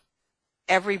of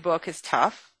every book is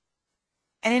tough.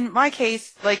 And in my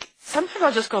case, like, sometimes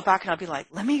I'll just go back and I'll be like,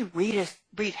 let me read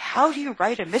how do you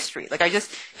write a mystery? Like, I just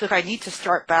feel like I need to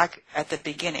start back at the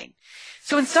beginning.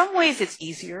 So in some ways it's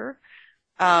easier.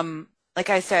 Like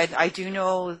I said, I do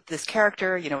know this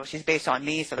character, you know, she's based on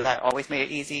me, so that always made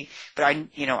it easy. But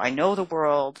I know the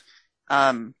world.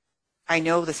 I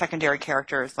know the secondary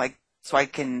characters, like, so I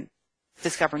can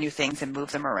discover new things and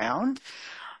move them around.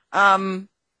 But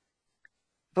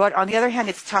on the other hand,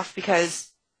 it's tough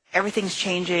because everything's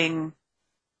changing.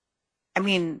 I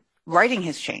mean, writing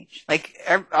has changed. Like,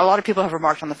 a lot of people have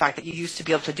remarked on the fact that you used to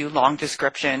be able to do long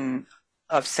description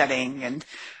of setting and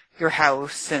your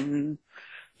house and,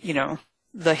 you know,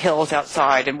 the hills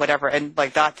outside and whatever. And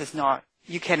like,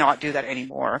 you cannot do that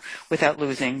anymore without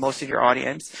losing most of your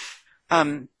audience.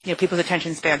 You know, people's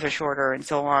attention spans are shorter and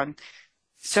so on.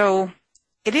 So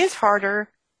it is harder.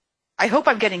 I hope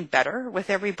I'm getting better with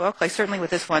every book. Like, certainly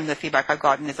with this one, the feedback I've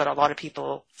gotten is that a lot of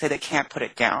people say they can't put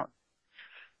it down.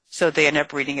 So they end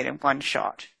up reading it in one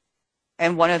shot.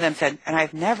 And one of them said, and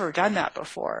I've never done that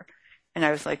before. And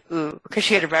I was like, ooh, because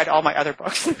she had read all my other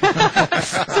books. So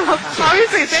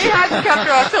obviously they hadn't kept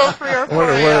her until 3 or 4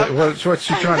 a.m. What's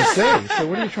she trying to say? So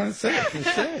what are you trying to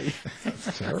say?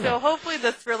 That's terrible. So hopefully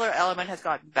the thriller element has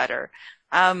gotten better.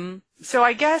 So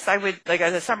I guess I would, like,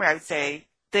 as a summary, I would say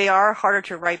they are harder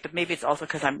to write, but maybe it's also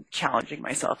because I'm challenging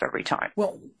myself every time.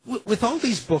 Well, with all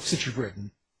these books that you've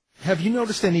written, have you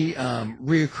noticed any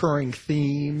reoccurring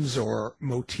themes or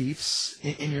motifs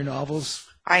in your novels?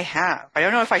 I have. I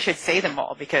don't know if I should say them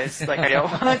all because, like, I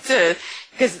don't want to,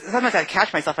 because sometimes I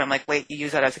catch myself and I'm like, wait, you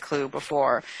used that as a clue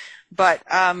before. But,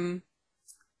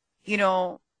 you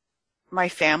know, my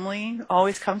family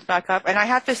always comes back up. And I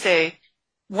have to say,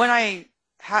 when I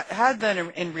had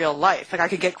them in real life, like, I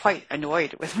could get quite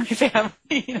annoyed with my family,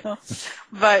 you know.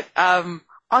 But on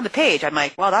the page, I'm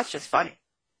like, well, that's just funny.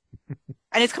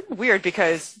 And it's kind of weird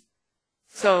because,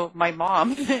 so my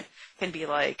mom can be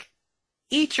like,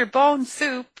 eat your bone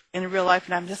soup in real life.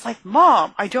 And I'm just like,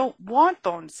 Mom, I don't want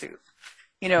bone soup,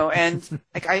 you know, and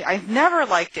like, I've never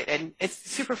liked it. And it's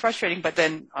super frustrating. But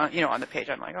then, you know, on the page,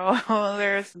 I'm like, oh,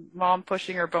 there's Mom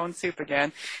pushing her bone soup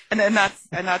again. And then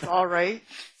that's all right.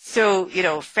 So, you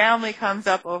know, family comes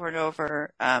up over and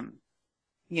over.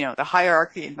 You know, the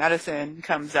hierarchy in medicine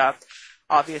comes up,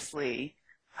 obviously.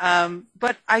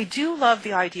 But I do love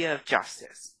the idea of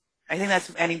justice. I think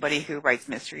that's anybody who writes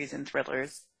mysteries and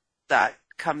thrillers that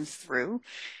comes through.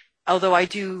 Although I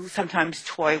do sometimes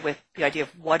toy with the idea of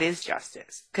what is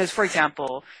justice. Because, for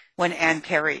example, when Anne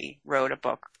Perry wrote a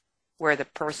book where the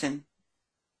person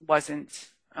wasn't,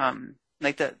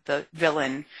 like the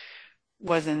villain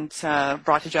wasn't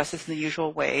brought to justice in the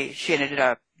usual way, she ended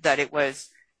up that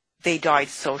they died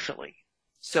socially.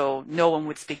 So no one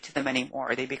would speak to them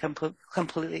anymore. They'd be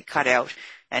completely cut out.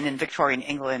 And in Victorian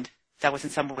England, that was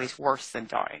in some ways worse than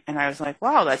dying. And I was like,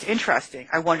 wow, that's interesting.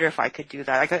 I wonder if I could do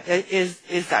that.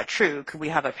 Is that true? Could we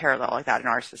have a parallel like that in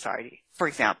our society, for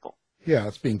example? Yeah,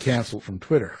 it's being canceled from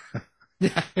Twitter.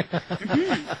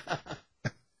 Mm-hmm.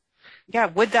 Yeah,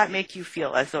 would that make you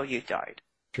feel as though you died?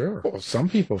 Sure. Well, some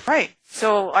people. Right.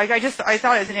 So I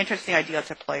thought it was an interesting idea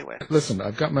to play with. Listen,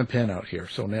 I've got my pen out here,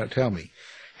 so now tell me,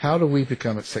 how do we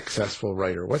become a successful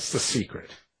writer? What's the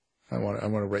secret? I want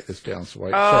to write this down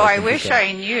I wish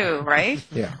I knew, right?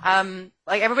 Yeah.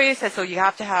 Like everybody says, so you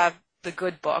have to have the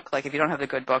good book. Like if you don't have the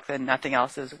good book, then nothing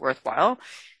else is worthwhile.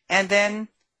 And then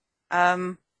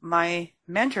my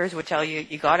mentors would tell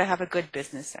you got to have a good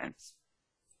business sense.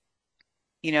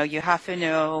 You know, you have to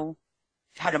know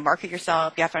how to market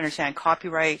yourself. You have to understand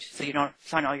copyright so you don't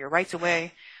sign all your rights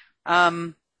away.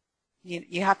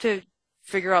 You have to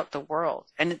figure out the world.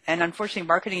 And unfortunately,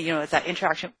 marketing, you know, is that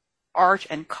interaction, art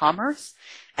and commerce,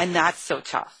 and that's so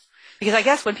tough. Because I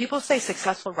guess when people say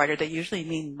successful writer, they usually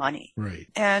mean money. Right.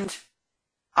 And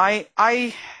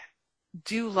I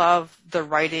do love the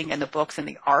writing and the books and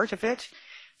the art of it.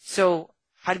 So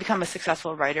how to become a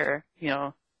successful writer, you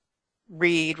know,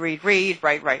 read,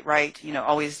 write, you know,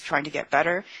 always trying to get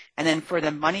better. And then for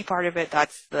the money part of it,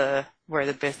 that's where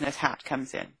the business hat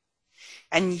comes in.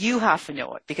 And you have to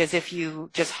know it, because if you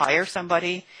just hire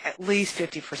somebody, at least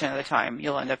 50% of the time,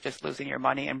 you'll end up just losing your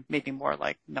money, and maybe more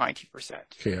like 90%.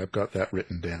 Okay, I've got that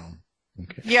written down.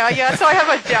 Okay. Yeah, so I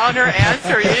have a downer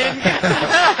answer. You didn't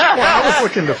Well, I was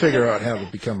looking to figure out how to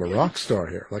become a rock star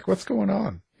here. Like, what's going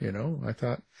on? You know, I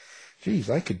thought, geez,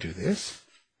 I could do this.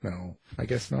 No, I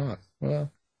guess not.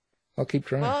 Well, I'll keep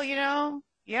trying. Well, you know,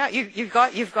 yeah, you've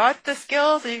got the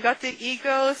skills and you've got the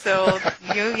ego, so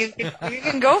you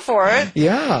can go for it.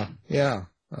 Yeah.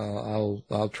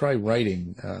 I'll try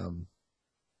writing.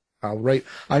 I'll write.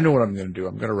 I know what I'm going to do.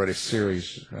 I'm going to write a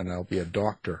series, and I'll be a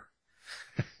doctor.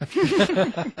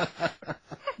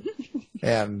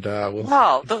 And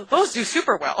Wow, those do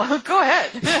super well. Go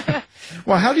ahead.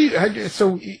 well,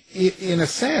 so in a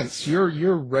sense,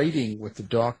 you're writing with the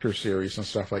Doctor series and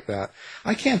stuff like that.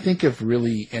 I can't think of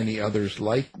really any others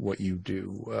like what you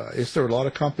do. Is there a lot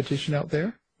of competition out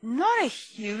there? Not a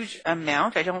huge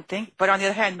amount, I don't think. But on the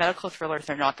other hand, medical thrillers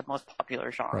are not the most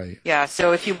popular genre. Right. Yeah,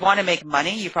 so if you want to make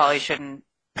money, you probably shouldn't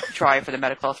try for the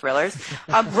medical thrillers.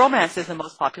 Romance is the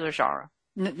most popular genre.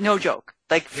 No joke.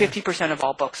 Like 50% of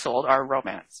all books sold are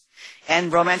romance.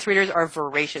 And romance readers are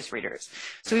voracious readers.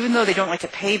 So even though they don't like to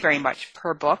pay very much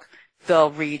per book,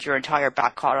 they'll read your entire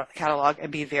back catalog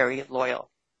and be very loyal.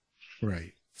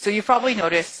 Right. So you probably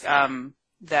noticed that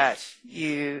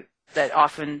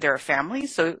often there are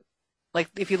families. So like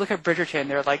if you look at Bridgerton,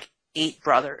 there are like 8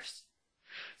 brothers.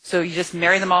 So you just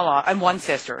marry them all off, and 1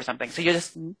 sister or something. So you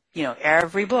just,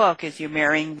 every book is you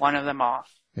marrying one of them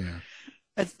off. Yeah.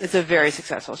 It's a very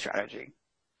successful strategy.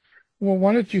 Well,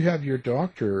 why don't you have your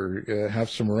doctor have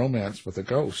some romance with a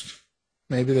ghost?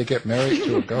 Maybe they get married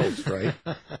to a ghost, right?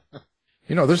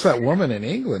 There's that woman in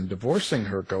England divorcing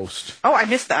her ghost. Oh, I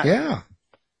missed that. Yeah.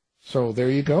 So there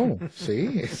you go. See?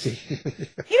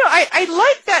 I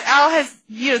like that Al has,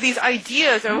 these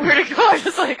ideas of where to go. I'm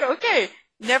just like, okay,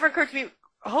 never occurred to me.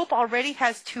 Hope already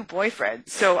has 2 boyfriends,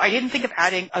 so I didn't think of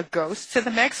adding a ghost to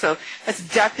the mix, so that's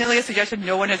definitely a suggestion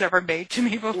no one has ever made to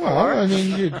me before. Well,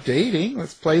 you're dating.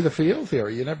 Let's play the field here.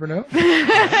 You never know.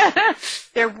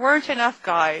 There weren't enough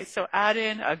guys, so add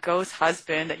in a ghost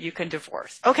husband that you can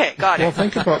divorce. Okay, got it. Well,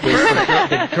 think about this.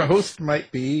 The ghost might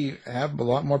have a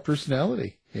lot more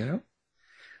personality,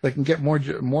 They can get more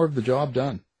of the job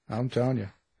done. I'm telling you.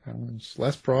 It's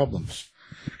less problems.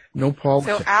 No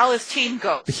politics. So Al is Team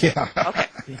Ghost. Yeah. Okay.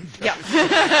 Yeah.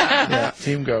 Yeah,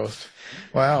 Team Ghost.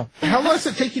 Wow. How long does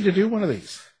it take you to do one of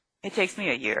these? It takes me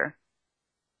a year.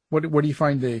 What do you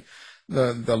find the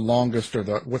longest or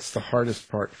what's the hardest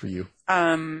part for you?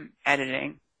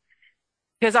 Editing.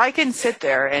 Because I can sit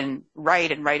there and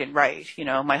write and write and write.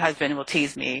 My husband will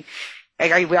tease me.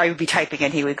 I would be typing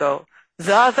and he would go,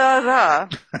 the.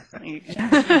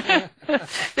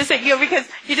 Just say, because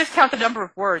you just count the number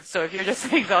of words. So if you're just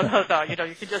saying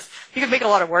the, you can make a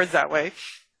lot of words that way.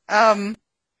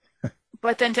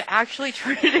 But then to actually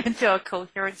turn it into a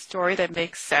coherent story that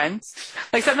makes sense.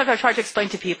 Like sometimes I try to explain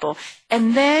to people,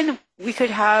 and then we could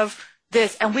have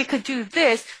this, and we could do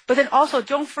this, but then also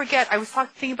don't forget, I was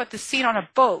thinking about the scene on a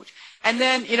boat. And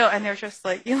then, and they're just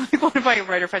like, like one of my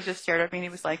writer friends just stared at me and he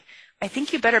was like, I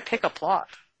think you better pick a plot.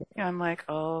 And I'm like,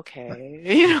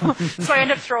 okay, so I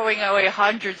end up throwing away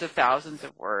hundreds of thousands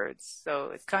of words. So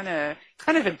it's kind of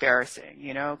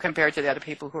embarrassing, compared to the other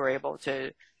people who are able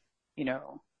to,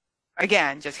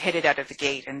 again, just hit it out of the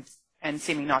gate and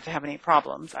seeming not to have any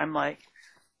problems. I'm like,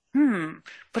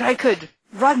 but I could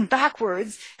run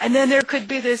backwards and then there could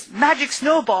be this magic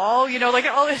snowball, like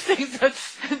all these things that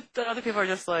other people are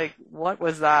just like, what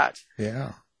was that?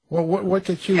 Yeah. Well, what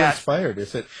gets you inspired?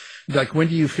 Is it like, when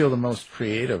do you feel the most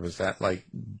creative? Is that like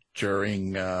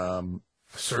during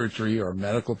surgery or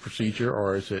medical procedure,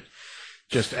 or is it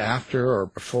just after or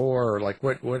before, or like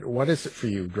what is it for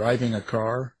you? Driving a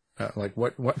car? Like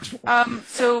what?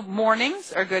 So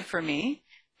mornings are good for me,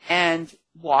 and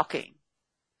walking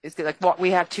is good. Like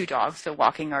we have 2 dogs, so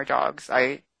walking our dogs.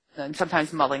 And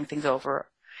sometimes mulling things over.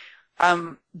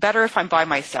 Better if I'm by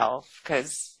myself,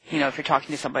 because if you're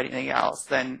talking to somebody else,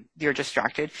 then you're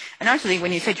distracted. And actually,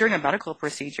 when you say during a medical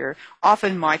procedure,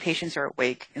 often my patients are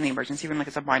awake in the emergency room, like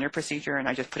it's a minor procedure, and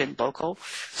I just put in local.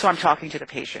 So I'm talking to the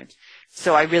patient.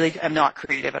 So I really am not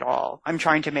creative at all. I'm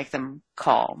trying to make them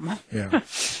calm. Yeah.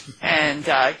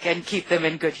 and keep them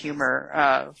in good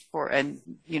humor,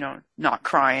 not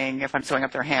crying if I'm sewing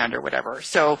up their hand or whatever.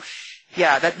 So,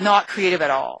 yeah, that's not creative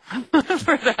at all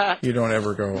for that. You don't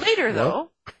ever go later,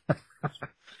 though.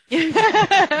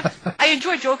 I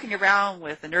enjoy joking around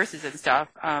with the nurses and stuff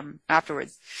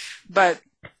afterwards. But,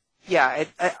 yeah,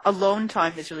 alone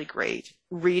time is really great.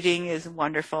 Reading is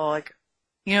wonderful. Like,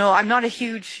 I'm not a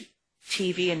huge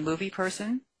TV and movie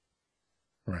person.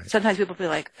 Right. Sometimes people will be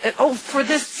like, for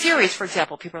this series, for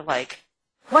example, people are like,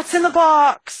 what's in the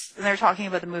box? And they're talking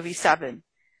about the movie Seven,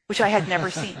 which I had never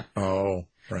seen. Oh,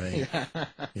 right.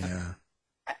 Yeah.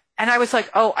 And I was like,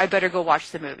 I better go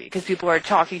watch the movie because people are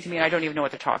talking to me and I don't even know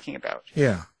what they're talking about.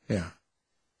 Yeah.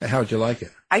 How'd you like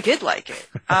it? I did like it.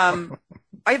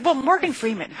 Morgan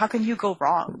Freeman, how can you go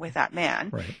wrong with that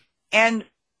man? Right. And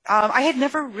I had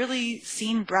never really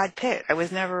seen Brad Pitt. I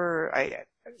was never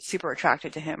super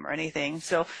attracted to him or anything.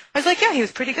 So I was like, yeah, he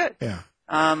was pretty good. Yeah.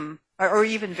 Or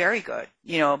even very good,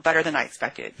 better than I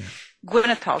expected. Yeah.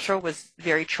 Gwyneth Paltrow was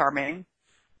very charming.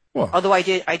 Well, Although I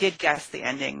did guess the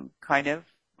ending, kind of.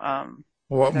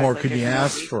 what more like could you there's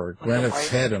ask no for? reason, like,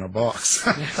 Gwyneth's why- head in a box.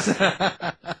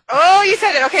 Oh, you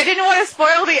said it. Okay, I didn't want to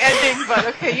spoil the ending, but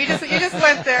okay, you just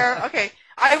went there. Okay,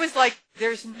 I was like,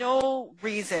 there's no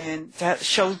reason to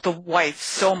show the wife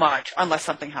so much unless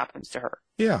something happens to her.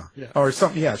 Yeah. Yeah. Or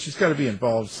something. Yeah, she's got to be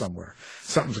involved somewhere.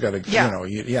 Something's got to, Yeah.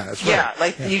 that's right. Yeah,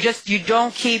 like you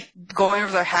don't keep going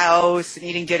over their house and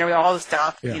eating dinner with all the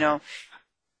stuff, Yeah.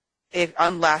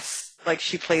 Unless like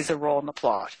she plays a role in the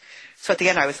plot. So at the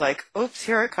end, I was like, "Oops,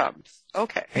 here it comes."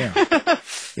 Okay. Yeah.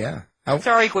 Yeah.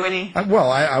 Sorry, Gwynnie.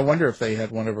 I wonder if they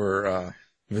had one of her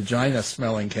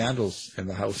vagina-smelling candles in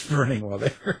the house burning while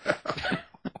they were.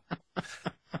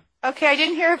 Okay, I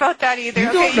didn't hear about that either. You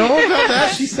Okay. don't know about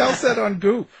that? She sells that on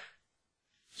Goop.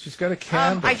 She's got a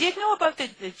candle. I did know about the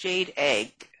jade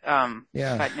egg.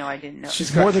 Yeah. But no, I didn't know.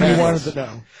 She's got More than you candles. wanted to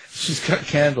know. She's got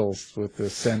candles with the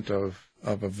scent of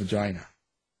a vagina.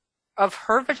 Of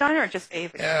her vagina or just a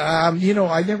vagina?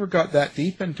 I never got that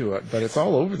deep into it, but it's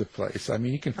all over the place. I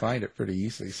mean, you can find it pretty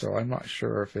easily. So I'm not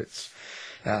sure if it's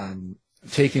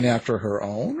taken after her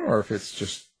own or if it's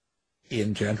just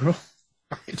in general.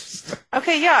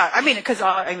 Okay, yeah. I mean, because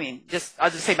I'll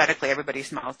just say medically, everybody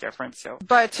smells different. So,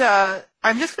 but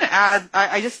I'm just going to add,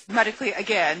 I just medically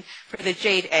again for the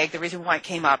jade egg. The reason why it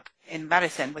came up in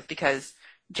medicine was because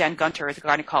Jen Gunter is a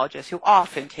gynecologist who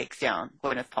often takes down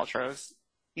Gwyneth Paltrow's,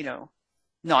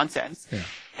 nonsense. Yeah.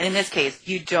 And in this case,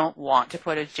 you don't want to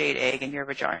put a jade egg in your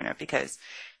vagina because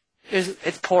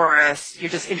it's porous. You're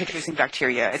just introducing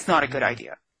bacteria. It's not a good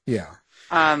idea. Yeah.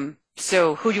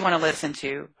 So who do you want to listen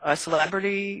to? A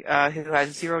celebrity who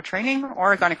has zero training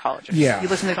or a gynecologist? Yeah. You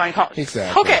listen to the gynecologist.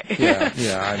 Exactly. Okay.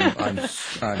 Yeah.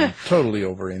 I'm totally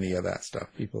over any of that stuff.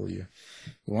 People, you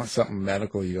want something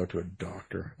medical, you go to a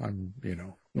doctor. I'm,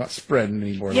 not spreading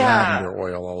any more lavender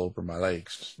oil all over my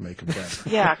legs. Just make them better.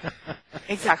 Yeah,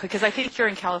 exactly. Because I think you're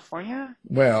in California.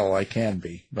 Well, I can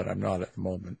be, but I'm not at the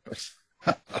moment.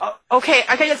 Okay.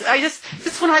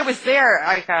 Just when I was there,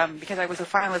 because I was a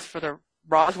finalist for the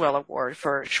Roswell Award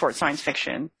for short science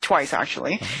fiction twice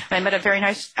actually, and I met a very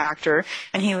nice actor,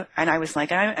 and I was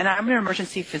like, and I'm an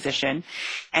emergency physician,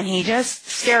 and he just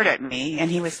stared at me,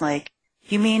 and he was like,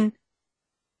 "You mean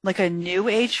like a new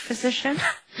age physician?"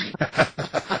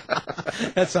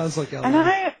 That sounds like LA.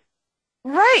 And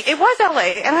right, it was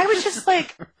LA, and I was just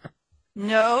like,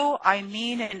 "No, I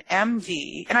mean an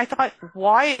MD." And I thought,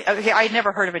 why? Okay, I'd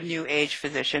never heard of a new age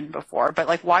physician before, but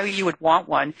like, why you would want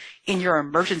one in your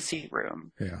emergency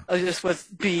room? Yeah. This was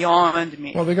beyond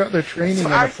me. Well, they got their training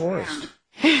in a forest.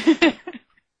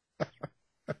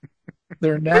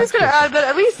 They're I'm just going to natural. add that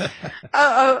at least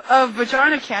a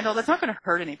vagina candle, that's not going to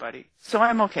hurt anybody. So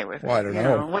I'm okay with it. Well, I don't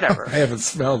know. Whatever. I haven't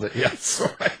smelled it yet, so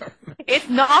I don't know. It's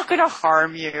not going to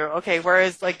harm you. Okay.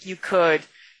 Whereas like you don't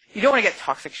want to get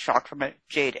toxic shock from a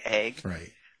jade egg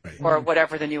Right. or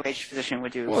whatever the new age physician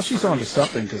would do. Well, she's on to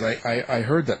something because I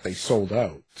heard that they sold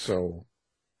out. So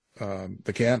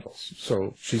the candles.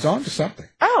 So she's on to something.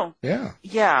 Oh. Yeah.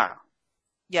 Yeah.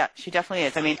 Yeah, she definitely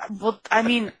is. I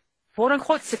mean, quote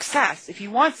unquote success. If you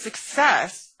want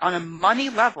success on a money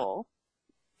level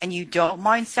and you don't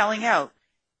mind selling out,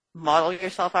 model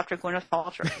yourself after Gwyneth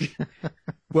Paltrow.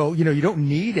 Well, you don't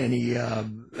need any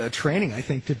training, I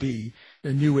think, to be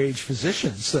a new age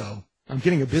physician. So I'm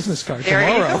getting a business card There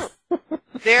tomorrow. you go.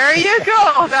 There you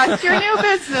go. That's your new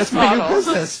business That's my model. new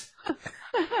business.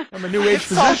 I'm a new age It's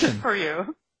solved physician. for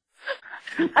you.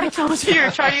 I told you your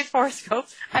Chinese horoscope,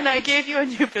 and I gave you a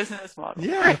new business model.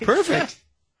 Yeah, Great. perfect.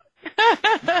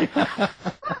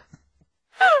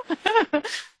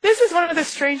 This is one of the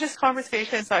strangest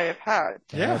conversations I have had.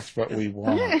 Yeah. That's what we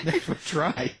want.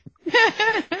 Try.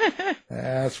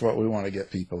 That's what we want to get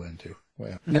people into.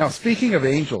 Well, now, speaking of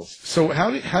angels, so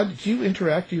how did you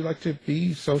interact? Do you like to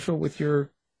be social with your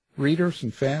readers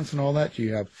and fans and all that? Do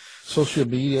you have social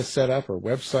media set up or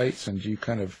websites, and do you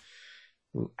kind of,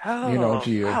 Oh,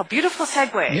 do you? wow, beautiful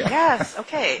segue. Yeah. Yes,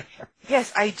 okay.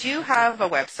 Yes, I do have a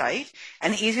website,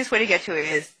 and the easiest way to get to it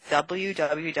is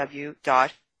www.myi.ninja,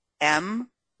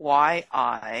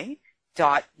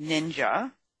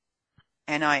 Ninja.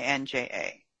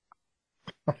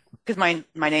 Because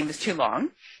my name is too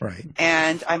long. Right.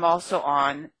 And I'm also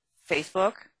on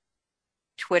Facebook,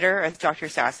 Twitter as Dr.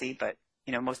 Sassy, but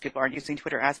most people aren't using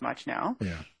Twitter as much now.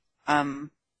 Yeah.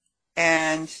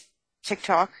 And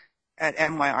TikTok at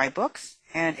MYI Books,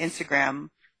 and Instagram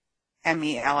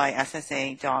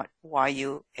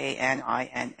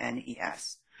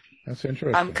melissa.yuanninnes. That's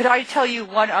interesting. Could I tell you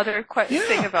one other Yeah.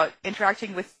 thing about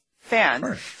interacting with fans?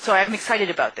 Sure. So I'm excited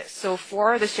about this. So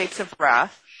for The Shapes of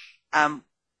Wrath, one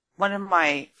of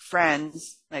my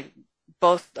friends, like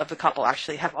both of the couple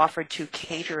actually have offered to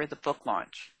cater the book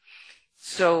launch.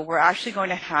 So we're actually going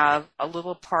to have a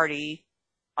little party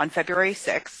on February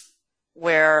 6th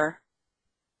where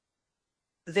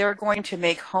they're going to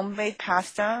make homemade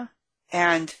pasta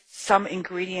and some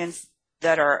ingredients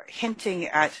that are hinting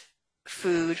at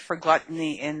food for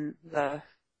gluttony in the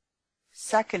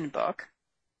second book.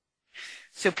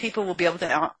 So people will be able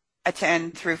to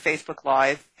attend through Facebook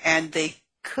Live, and they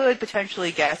could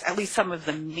potentially guess at least some of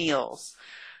the meals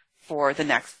for the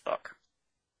next book.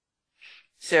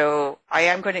 So I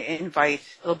am going to invite,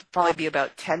 it'll probably be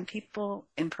about 10 people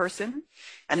in person,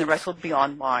 and the rest will be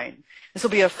online. This will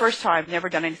be a first time, never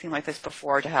done anything like this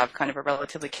before, to have kind of a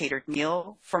relatively catered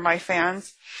meal for my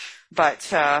fans,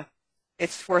 but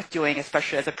it's worth doing,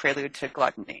 especially as a prelude to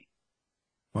gluttony.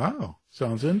 Wow,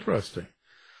 sounds interesting.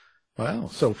 Wow.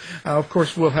 So, of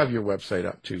course, we'll have your website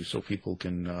up, too, so people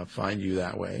can find you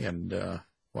that way. And,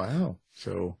 wow.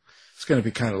 So it's going to be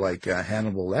kind of like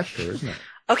Hannibal Lecter, isn't it?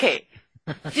 Okay.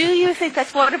 Do you think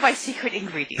that's one of my secret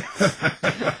ingredients?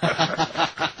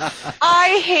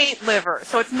 I hate liver,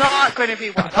 so it's not going to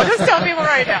be one. I'll just tell people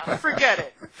right now.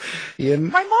 Forget it.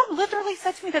 My mom literally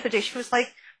said to me the other day, she was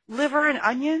like, liver and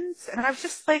onions? And I was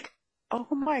just like, oh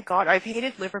my God, I've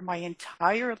hated liver my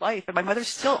entire life, and my mother's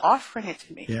still offering it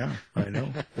to me. Yeah, I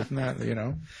know. Isn't that,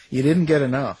 you didn't get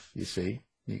enough, you see.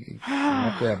 You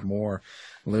have to have more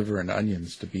liver and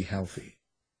onions to be healthy.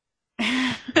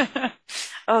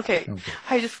 Okay.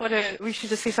 We should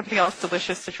just say something else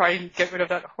delicious to try and get rid of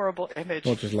that horrible image.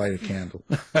 Well, just light a candle.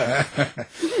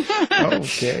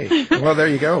 Okay. Well, there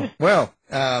you go. Well,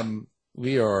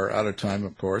 we are out of time,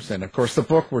 of course. And, of course, the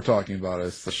book we're talking about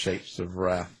is The Shapes of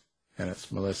Wrath. And it's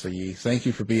Melissa Yee. Thank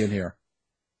you for being here.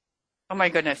 Oh, my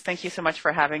goodness. Thank you so much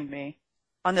for having me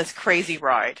on this crazy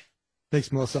ride.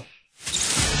 Thanks, Melissa.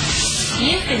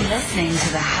 You've been listening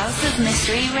to the House of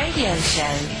Mystery radio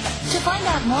show. To find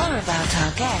out more about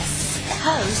our guests,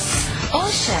 hosts, or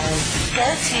show, go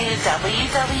to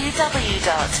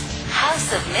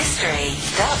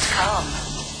www.houseofmystery.com.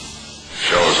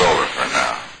 Show's over for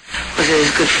now. Was it as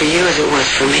good for you as it was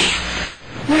for me?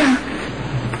 Yeah.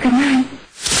 Good night.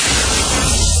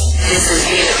 This has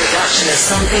been a production of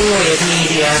Something Weird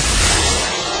Media.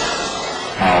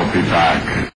 I'll be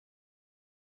back.